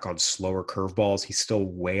stay back on slower curveballs? He's still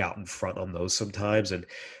way out in front on those sometimes. And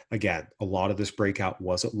again, a lot of this breakout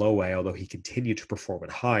was at low A, although he continued to perform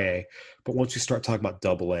at high A. But once you start talking about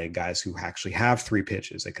double A and guys who actually have 3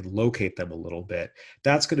 pitches, they can locate them a little bit.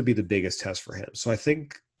 That's going to be the biggest test for him. So I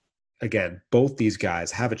think, again, both these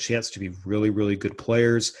guys have a chance to be really, really good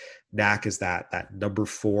players. Knack is that number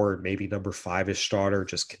 4, maybe number 5-ish starter,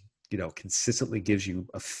 just consistently gives you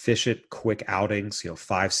efficient, quick outings,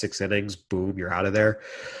 5-6 innings, boom, you're out of there.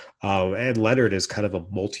 And Leonard is kind of a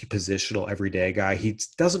multi-positional everyday guy. He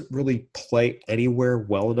doesn't really play anywhere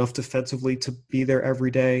well enough defensively to be there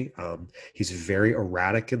every day. He's very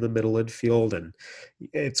erratic in the middle infield, and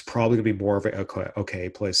it's probably going to be more of okay, he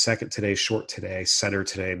plays second today, short today, center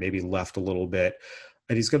today, maybe left a little bit.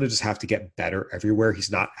 And he's going to just have to get better everywhere.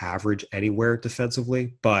 He's not average anywhere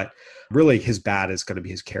defensively, but really his bat is going to be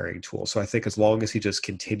his carrying tool. So I think as long as he just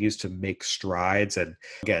continues to make strides, and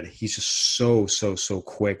again, he's just so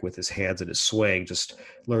quick with his hands and his swing, just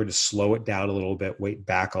learn to slow it down a little bit, wait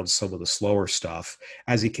back on some of the slower stuff.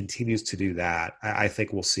 As he continues to do that, I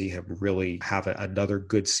think we'll see him really have another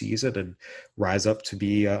good season and rise up to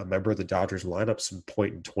be a member of the Dodgers lineup some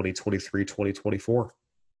point in 2023, 2024.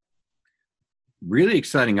 Really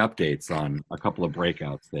exciting updates on a couple of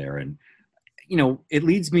breakouts there. And, it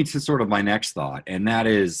leads me to sort of my next thought, and that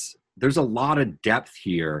is there's a lot of depth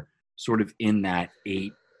here sort of in that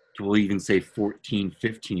 8 to, we'll even say 14,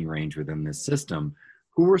 15 range within this system.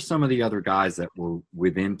 Who were some of the other guys that were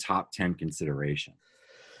within top 10 consideration?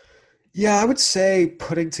 Yeah, I would say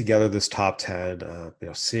putting together this top 10,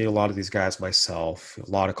 seeing a lot of these guys myself,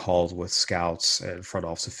 a lot of calls with scouts and front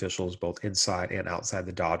office officials, both inside and outside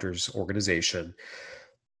the Dodgers organization.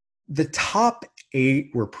 The top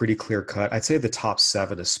 8 were pretty clear cut. I'd say the top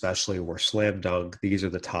 7 especially were slam dunk. These are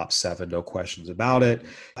the top 7, no questions about it.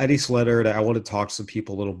 Eddie Leonard, I want to talk to some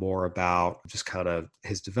people a little more about just kind of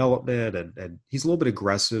his development, and he's a little bit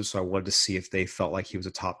aggressive, so I wanted to see if they felt like he was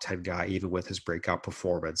a top 10 guy even with his breakout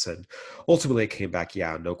performance. And ultimately it came back,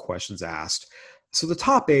 yeah, no questions asked. So the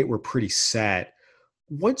top 8 were pretty set.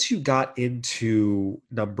 Once you got into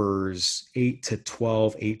numbers 8 to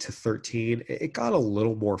 12, 8 to 13, it got a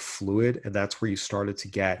little more fluid, and that's where you started to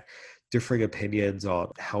get differing opinions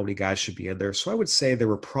on how many guys should be in there. So I would say there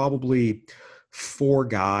were probably 4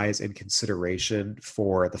 guys in consideration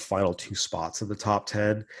for the final 2 spots in the top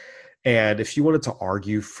 10. And if you wanted to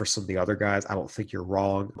argue for some of the other guys, I don't think you're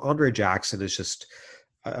wrong. Andre Jackson is just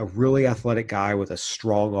a really athletic guy with a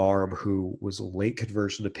strong arm who was a late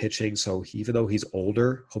conversion to pitching. So even though he's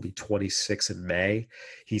older, he'll be 26 in May,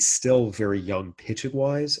 he's still very young pitching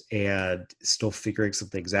wise and still figuring some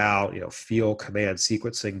things out, feel, command,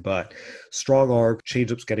 sequencing, but strong arm,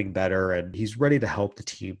 changeup's getting better, and he's ready to help the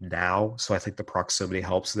team now. So I think the proximity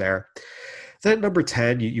helps there. Then at number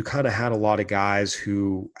 10, you kind of had a lot of guys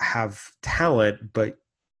who have talent, but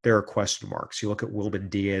there are question marks. You look at Wilman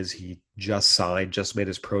Diaz, he just signed, just made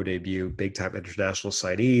his pro debut, big-time international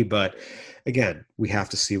signee. But again, we have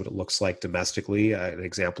to see what it looks like domestically. An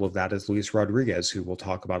example of that is Luis Rodriguez, who we'll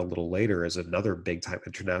talk about a little later, is another big-time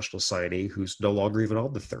international signee who's no longer even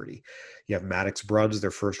on the 30. You have Maddox Bruns, their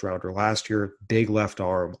first-rounder last year, big left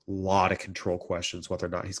arm, a lot of control questions, whether or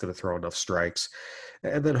not he's going to throw enough strikes.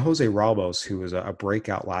 And then Jose Ramos, who was a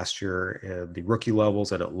breakout last year in the rookie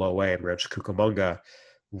levels and at low A in Rancho Cucamonga.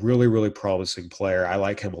 Really, really promising player. I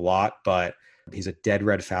like him a lot, but he's a dead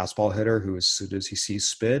red fastball hitter who, as soon as he sees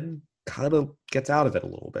spin, kind of gets out of it a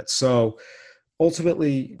little bit. So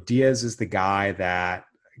ultimately, Diaz is the guy that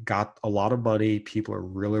got a lot of money. People are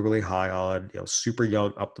really, really high on, super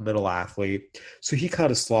young, up the middle athlete. So he kind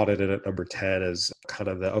of slotted in at number 10 as kind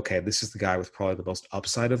of this is the guy with probably the most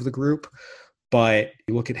upside of the group. But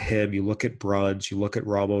you look at him, you look at Bruns, you look at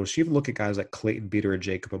Ramos, you even look at guys like Clayton Beeter and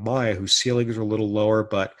Jacob Amaya, whose ceilings are a little lower,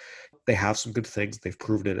 but they have some good things. They've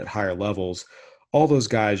proven it at higher levels. All those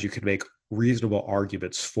guys you can make reasonable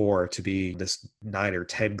arguments for to be this 9 or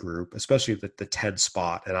 10 group, especially the 10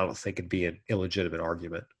 spot, and I don't think it'd be an illegitimate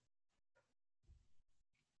argument.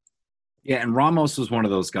 Yeah, and Ramos was one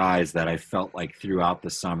of those guys that I felt like throughout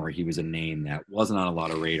the summer he was a name that wasn't on a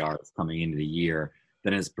lot of radars coming into the year.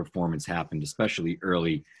 Then his performance happened, especially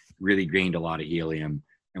early, really gained a lot of helium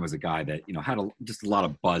and was a guy that, had just a lot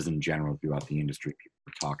of buzz in general throughout the industry. People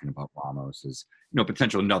were talking about Ramos as,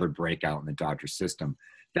 potential another breakout in the Dodgers system.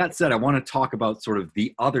 That said, I want to talk about sort of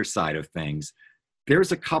the other side of things.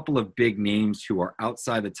 There's a couple of big names who are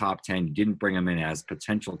outside the top 10. You didn't bring them in as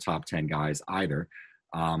potential top 10 guys either.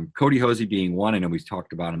 Cody Hosey being one. I know we've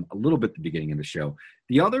talked about him a little bit at the beginning of the show.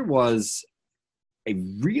 The other was a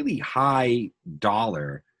really high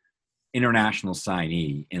dollar international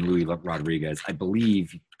signee in Luis Rodriguez. I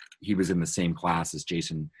believe he was in the same class as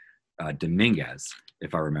Jason Dominguez,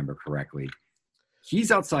 if I remember correctly.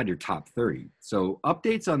 He's outside your top 30. So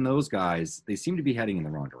updates on those guys, they seem to be heading in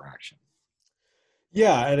the wrong direction.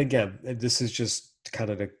 Yeah, and again, this is just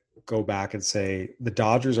kind of to go back and say the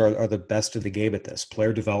Dodgers are the best in the game at this.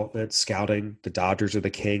 Player development, scouting, the Dodgers are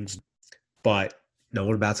the kings, but no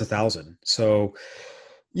one bats 1,000. So,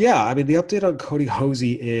 yeah, I mean, the update on Cody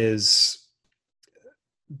Hosey is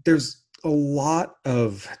there's a lot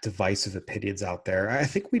of divisive opinions out there. I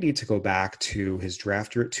think we need to go back to his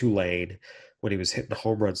draft year at Tulane when he was hitting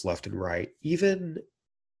home runs left and right. Even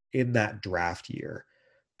in that draft year,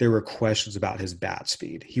 there were questions about his bat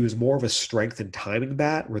speed. He was more of a strength and timing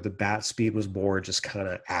bat, where the bat speed was more just kind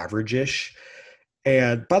of average-ish.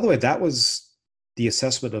 And by the way, that was the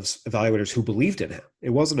assessment of evaluators who believed in him. It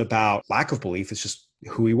wasn't about lack of belief. It's just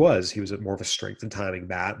who he was. He was more of a strength and timing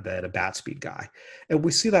bat than a bat speed guy. And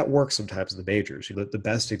we see that work sometimes in the majors. The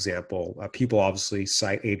best example, people obviously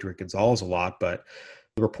cite Adrian Gonzalez a lot, but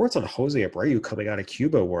the reports on Jose Abreu coming out of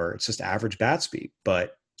Cuba were it's just average bat speed,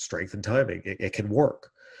 but strength and timing, it can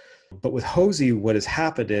work. But with Hosey, what has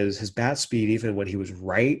happened is his bat speed, even when he was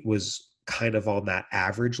right, was kind of on that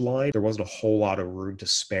average line. There wasn't a whole lot of room to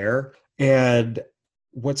spare. And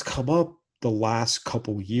what's come up the last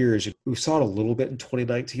couple years, we saw it a little bit in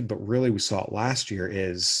 2019, but really we saw it last year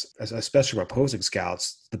is, especially from opposing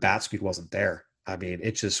scouts, the bat speed wasn't there. I mean,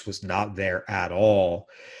 it just was not there at all.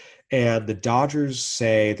 And the Dodgers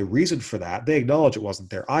say the reason for that, they acknowledge it wasn't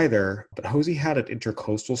there either, but Hosey had an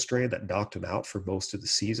intercoastal strain that knocked him out for most of the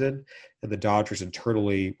season. And the Dodgers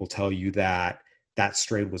internally will tell you that that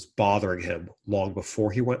strain was bothering him long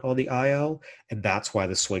before he went on the IL, and that's why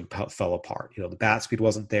the swing fell apart. The bat speed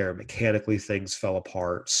wasn't there. Mechanically, things fell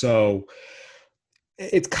apart. So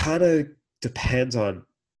it kind of depends on,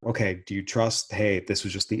 okay, do you trust, hey, this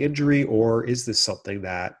was just the injury, or is this something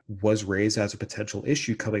that was raised as a potential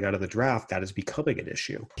issue coming out of the draft that is becoming an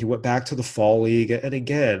issue? He went back to the fall league, and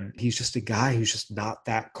again, he's just a guy who's just not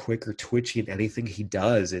that quick or twitchy in anything he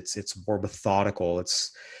does. It's more methodical.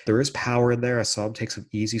 There is power in there. I saw him take some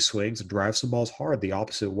easy swings and drive some balls hard the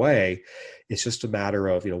opposite way. It's just a matter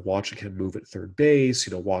of, watching him move at third base,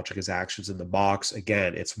 watching his actions in the box.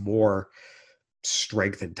 Again, it's more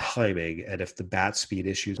strength and timing, and if the bat speed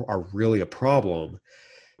issues are really a problem,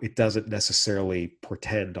 it doesn't necessarily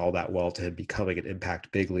portend all that well to him becoming an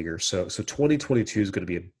impact big leaguer. So 2022 is going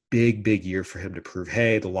to be a big year for him to prove,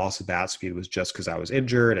 hey, the loss of bat speed was just because I was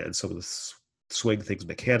injured and some of the swing things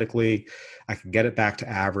mechanically, I can get it back to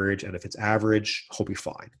average, and if it's average, he'll be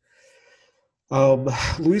fine.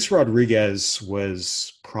 Luis Rodriguez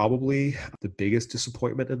was probably the biggest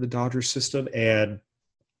disappointment in the Dodgers system, and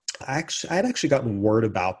I'd actually gotten word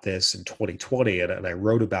about this in 2020, and I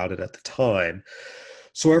wrote about it at the time.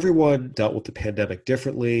 So everyone dealt with the pandemic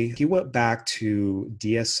differently. He went back to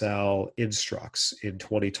DSL instructs in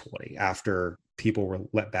 2020 after people were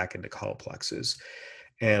let back into complexes.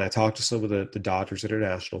 And I talked to some of the Dodgers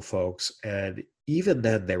International folks, and even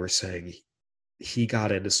then they were saying he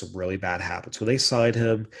got into some really bad habits. When they signed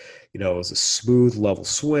him, it was a smooth, level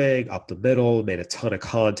swing up the middle, made a ton of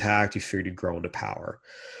contact. You figured he'd grow into power.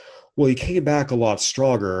 Well, he came back a lot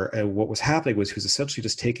stronger, and what was happening was he was essentially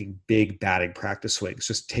just taking big batting practice swings,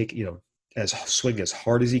 just swing as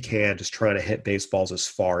hard as he can, just trying to hit baseballs as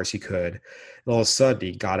far as he could. And all of a sudden,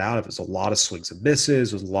 he got out of it. It was a lot of swings and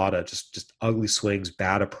misses. It was a lot of just ugly swings,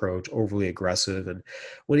 bad approach, overly aggressive. And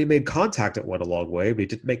when he made contact, it went a long way, but he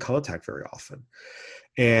didn't make contact very often.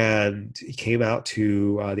 And he came out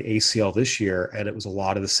to the ACL this year, and it was a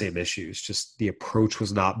lot of the same issues. Just the approach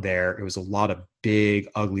was not there. It was a lot of big,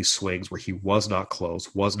 ugly swings where he was not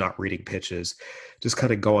close, was not reading pitches, just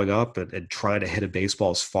kind of going up and trying to hit a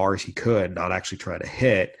baseball as far as he could, not actually trying to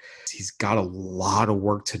hit. He's got a lot of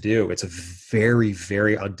work to do. It's a very,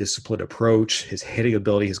 very undisciplined approach. His hitting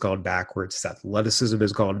ability has gone backwards. His athleticism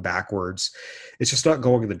has gone backwards. It's just not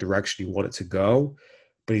going in the direction you want it to go.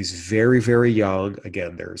 But he's very, very young.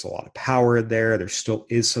 Again, there's a lot of power in there. There still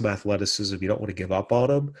is some athleticism. You don't want to give up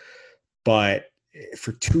on him. But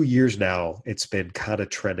for 2 years now, it's been kind of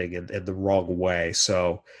trending in the wrong way.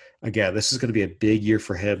 So, again, this is going to be a big year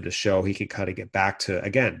for him to show he can kind of get back to,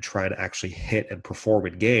 again, trying to actually hit and perform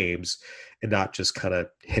in games and not just kind of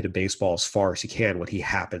hit a baseball as far as he can when he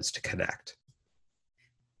happens to connect.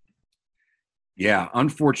 Yeah,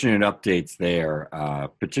 unfortunate updates there,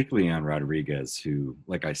 particularly on Rodriguez, who,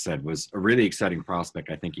 like I said, was a really exciting prospect.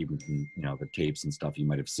 I think even from, the tapes and stuff you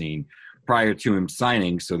might have seen prior to him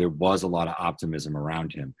signing. So there was a lot of optimism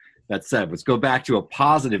around him. That said, let's go back to a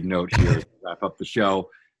positive note here to wrap up the show.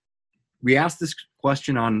 We asked this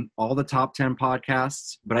question on all the top 10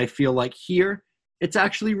 podcasts, but I feel like here it's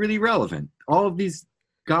actually really relevant. All of these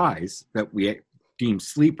guys that we deem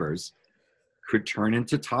sleepers could turn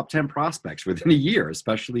into top 10 prospects within a year,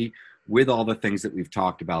 especially with all the things that we've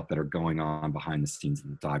talked about that are going on behind the scenes in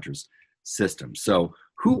the Dodgers system. So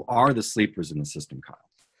who are the sleepers in the system, Kyle?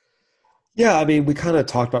 Yeah, I mean, we kind of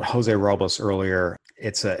talked about Jose Ramos earlier.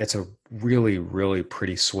 It's a really, really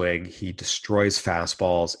pretty swing. He destroys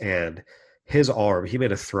fastballs, and his arm, he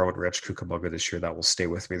made a throw at Rich Cucamonga this year that will stay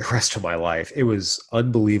with me the rest of my life. It was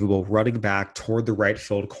unbelievable. Running back toward the right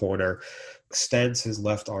field corner, extends his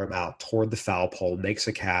left arm out toward the foul pole, makes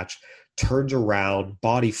a catch, turns around,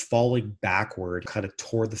 body falling backward, kind of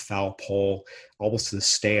toward the foul pole, almost to the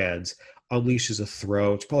stands, unleashes a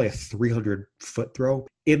throw. It's probably a 300-foot throw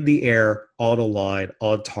in the air, on a line,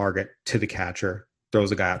 on target, to the catcher,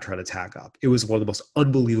 throws a guy out trying to tag up. It was one of the most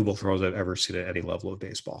unbelievable throws I've ever seen at any level of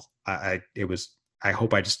baseball. I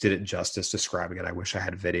hope I just did it justice describing it. I wish I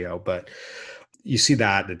had video, but you see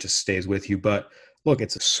that and it just stays with you. But look,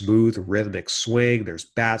 it's a smooth, rhythmic swing. There's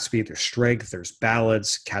bat speed, there's strength, there's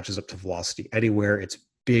balance, catches up to velocity anywhere. It's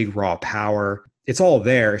big, raw power. It's all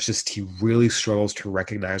there. It's just he really struggles to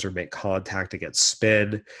recognize or make contact against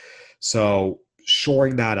spin. So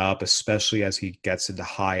shoring that up, especially as he gets into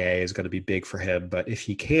high A, is going to be big for him. But if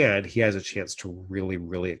he can, he has a chance to really,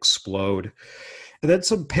 really explode. And then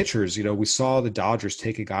some pitchers, we saw the Dodgers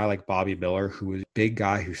take a guy like Bobby Miller, who was a big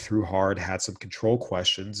guy who threw hard, had some control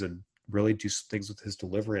questions, and really do some things with his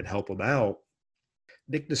delivery and help him out.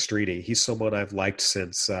 Nick Nastrini, he's someone I've liked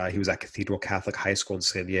since he was at Cathedral Catholic High School in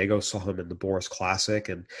San Diego. Saw him in the Boris Classic.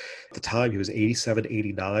 And at the time, he was 87,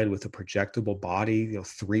 89 with a projectable body,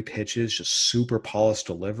 3 pitches, just super polished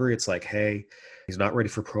delivery. It's like, hey, he's not ready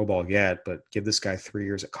for pro ball yet, but give this guy 3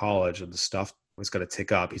 years at college and the stuff was going to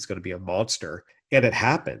tick up. He's going to be a monster. And it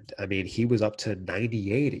happened. I mean, he was up to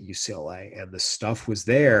 98 at UCLA and the stuff was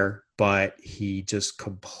there, but he just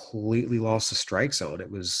completely lost the strike zone.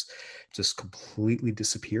 It was just completely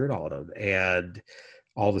disappeared on him. And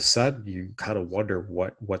all of a sudden you kind of wonder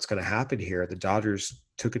what's going to happen here. The Dodgers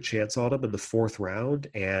took a chance on him in the 4th round,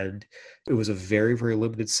 and it was a very, very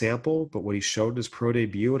limited sample. But what he showed in his pro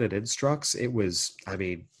debut and at Instructs, it was, I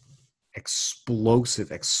mean,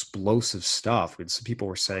 explosive stuff. I mean, some people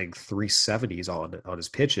were saying 370s on his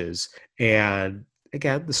pitches. And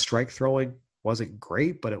again, the strike throwing wasn't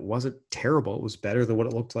great, but it wasn't terrible. It was better than what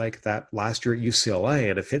it looked like that last year at UCLA.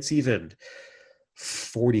 And if it's even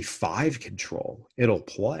 45 control, it'll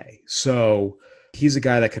play. So he's a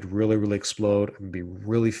guy that could really, really explode. I'm going to be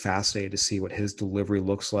really fascinated to see what his delivery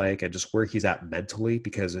looks like and just where he's at mentally,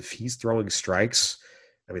 because if he's throwing strikes,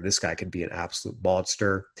 I mean, this guy can be an absolute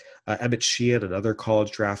monster. Emmett Sheehan, another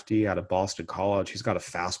college draftee out of Boston College, he's got a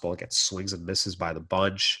fastball that gets swings and misses by the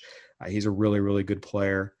bunch. He's a really, really good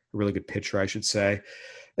player, a really good pitcher, I should say.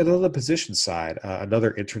 And on the position side,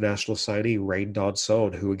 another international signee, Rain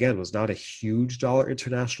Donson, who again was not a huge dollar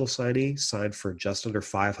international signee, signed for just under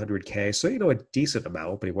 $500K. So, a decent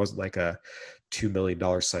amount, but he wasn't like a $2 million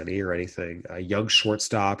signee or anything. A young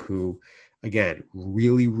shortstop who, again,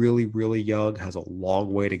 really, really, really young, has a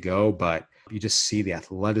long way to go, but you just see the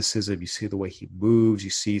athleticism, you see the way he moves, you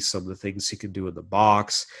see some of the things he can do in the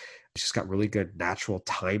box. He's just got really good natural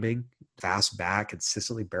timing, fast back,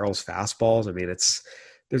 consistently barrels fastballs. I mean,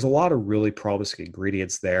 there's a lot of really promising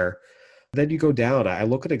ingredients there. Then you go down, I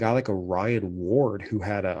look at a guy like a Ryan Ward, who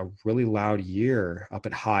had a really loud year up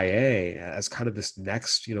at high A as kind of this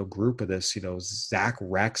next, group of this, Zach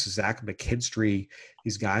Rex, Zach McKinstry,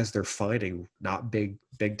 these guys they're finding, not big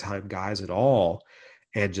time guys at all,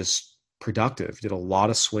 and just productive, did a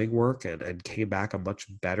lot of swing work and came back a much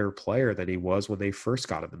better player than he was when they first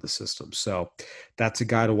got him in the system. So that's a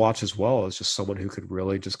guy to watch as well, as just someone who could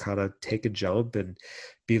really just kind of take a jump and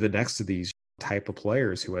be the next of these type of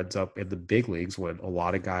players who ends up in the big leagues when a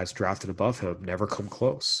lot of guys drafted above him never come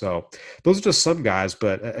close. So those are just some guys.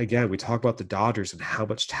 But again, we talk about the Dodgers and how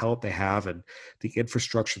much talent they have and the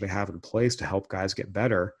infrastructure they have in place to help guys get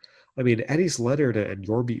better. I mean, Eddys Leonard and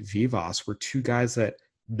Yorbit Vivas were 2 guys that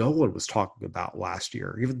no one was talking about last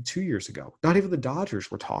year, even 2 years ago. Not even the Dodgers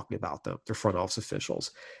were talking about them, their front office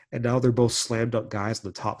officials. And now they're both slam dunk guys in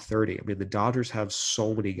the top 30. I mean, the Dodgers have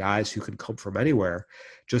so many guys who can come from anywhere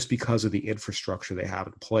just because of the infrastructure they have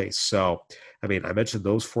in place. So, I mean, I mentioned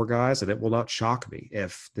those 4 guys, and it will not shock me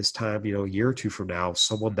if this time, a year or 2 from now,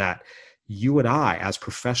 someone that you and I, as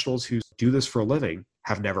professionals who do this for a living,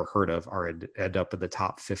 have never heard of are end up in the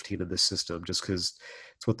top 15 of this system, just because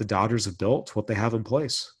it's what the Dodgers have built, it's what they have in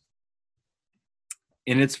place.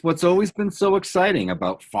 And it's what's always been so exciting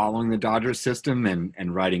about following the Dodgers system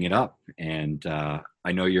and writing it up. And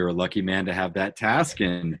I know you're a lucky man to have that task,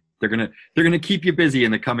 and they're gonna keep you busy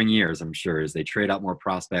in the coming years, I'm sure, as they trade out more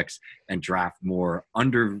prospects and draft more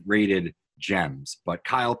underrated gems. But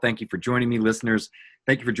Kyle, thank you for joining me. Listeners,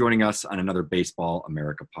 thank you for joining us on another Baseball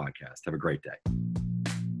America podcast. Have a great day.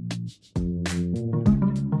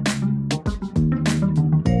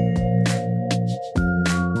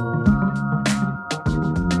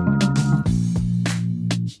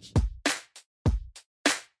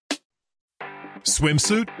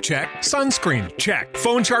 Swimsuit? Check. Sunscreen? Check.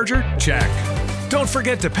 Phone charger? Check. Don't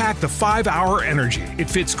forget to pack the 5-Hour Energy. It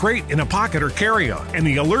fits great in a pocket or carry-on, and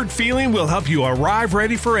the alert feeling will help you arrive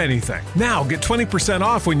ready for anything. Now get 20%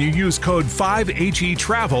 off when you use code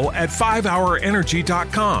 5HETRAVEL at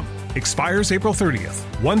 5hourenergy.com. Expires April 30th.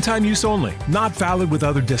 One-time use only. Not valid with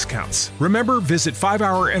other discounts. Remember, visit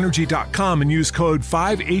 5hourenergy.com and use code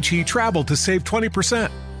 5HETRAVEL to save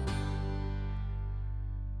 20%.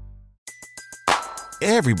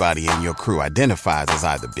 Everybody in your crew identifies as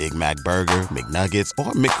either Big Mac Burger, McNuggets,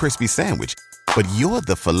 or McCrispy Sandwich. But you're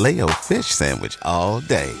the Filet-O-Fish Sandwich all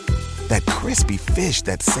day. That crispy fish,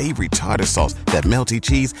 that savory tartar sauce, that melty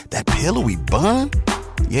cheese, that pillowy bun.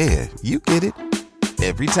 Yeah, you get it.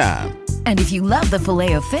 Every time. And if you love the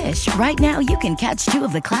Filet-O-Fish, right now you can catch 2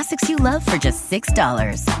 of the classics you love for just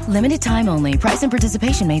 $6. Limited time only. Price and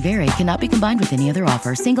participation may vary. Cannot be combined with any other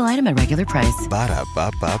offer. Single item at regular price.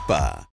 Ba-da-ba-ba-ba.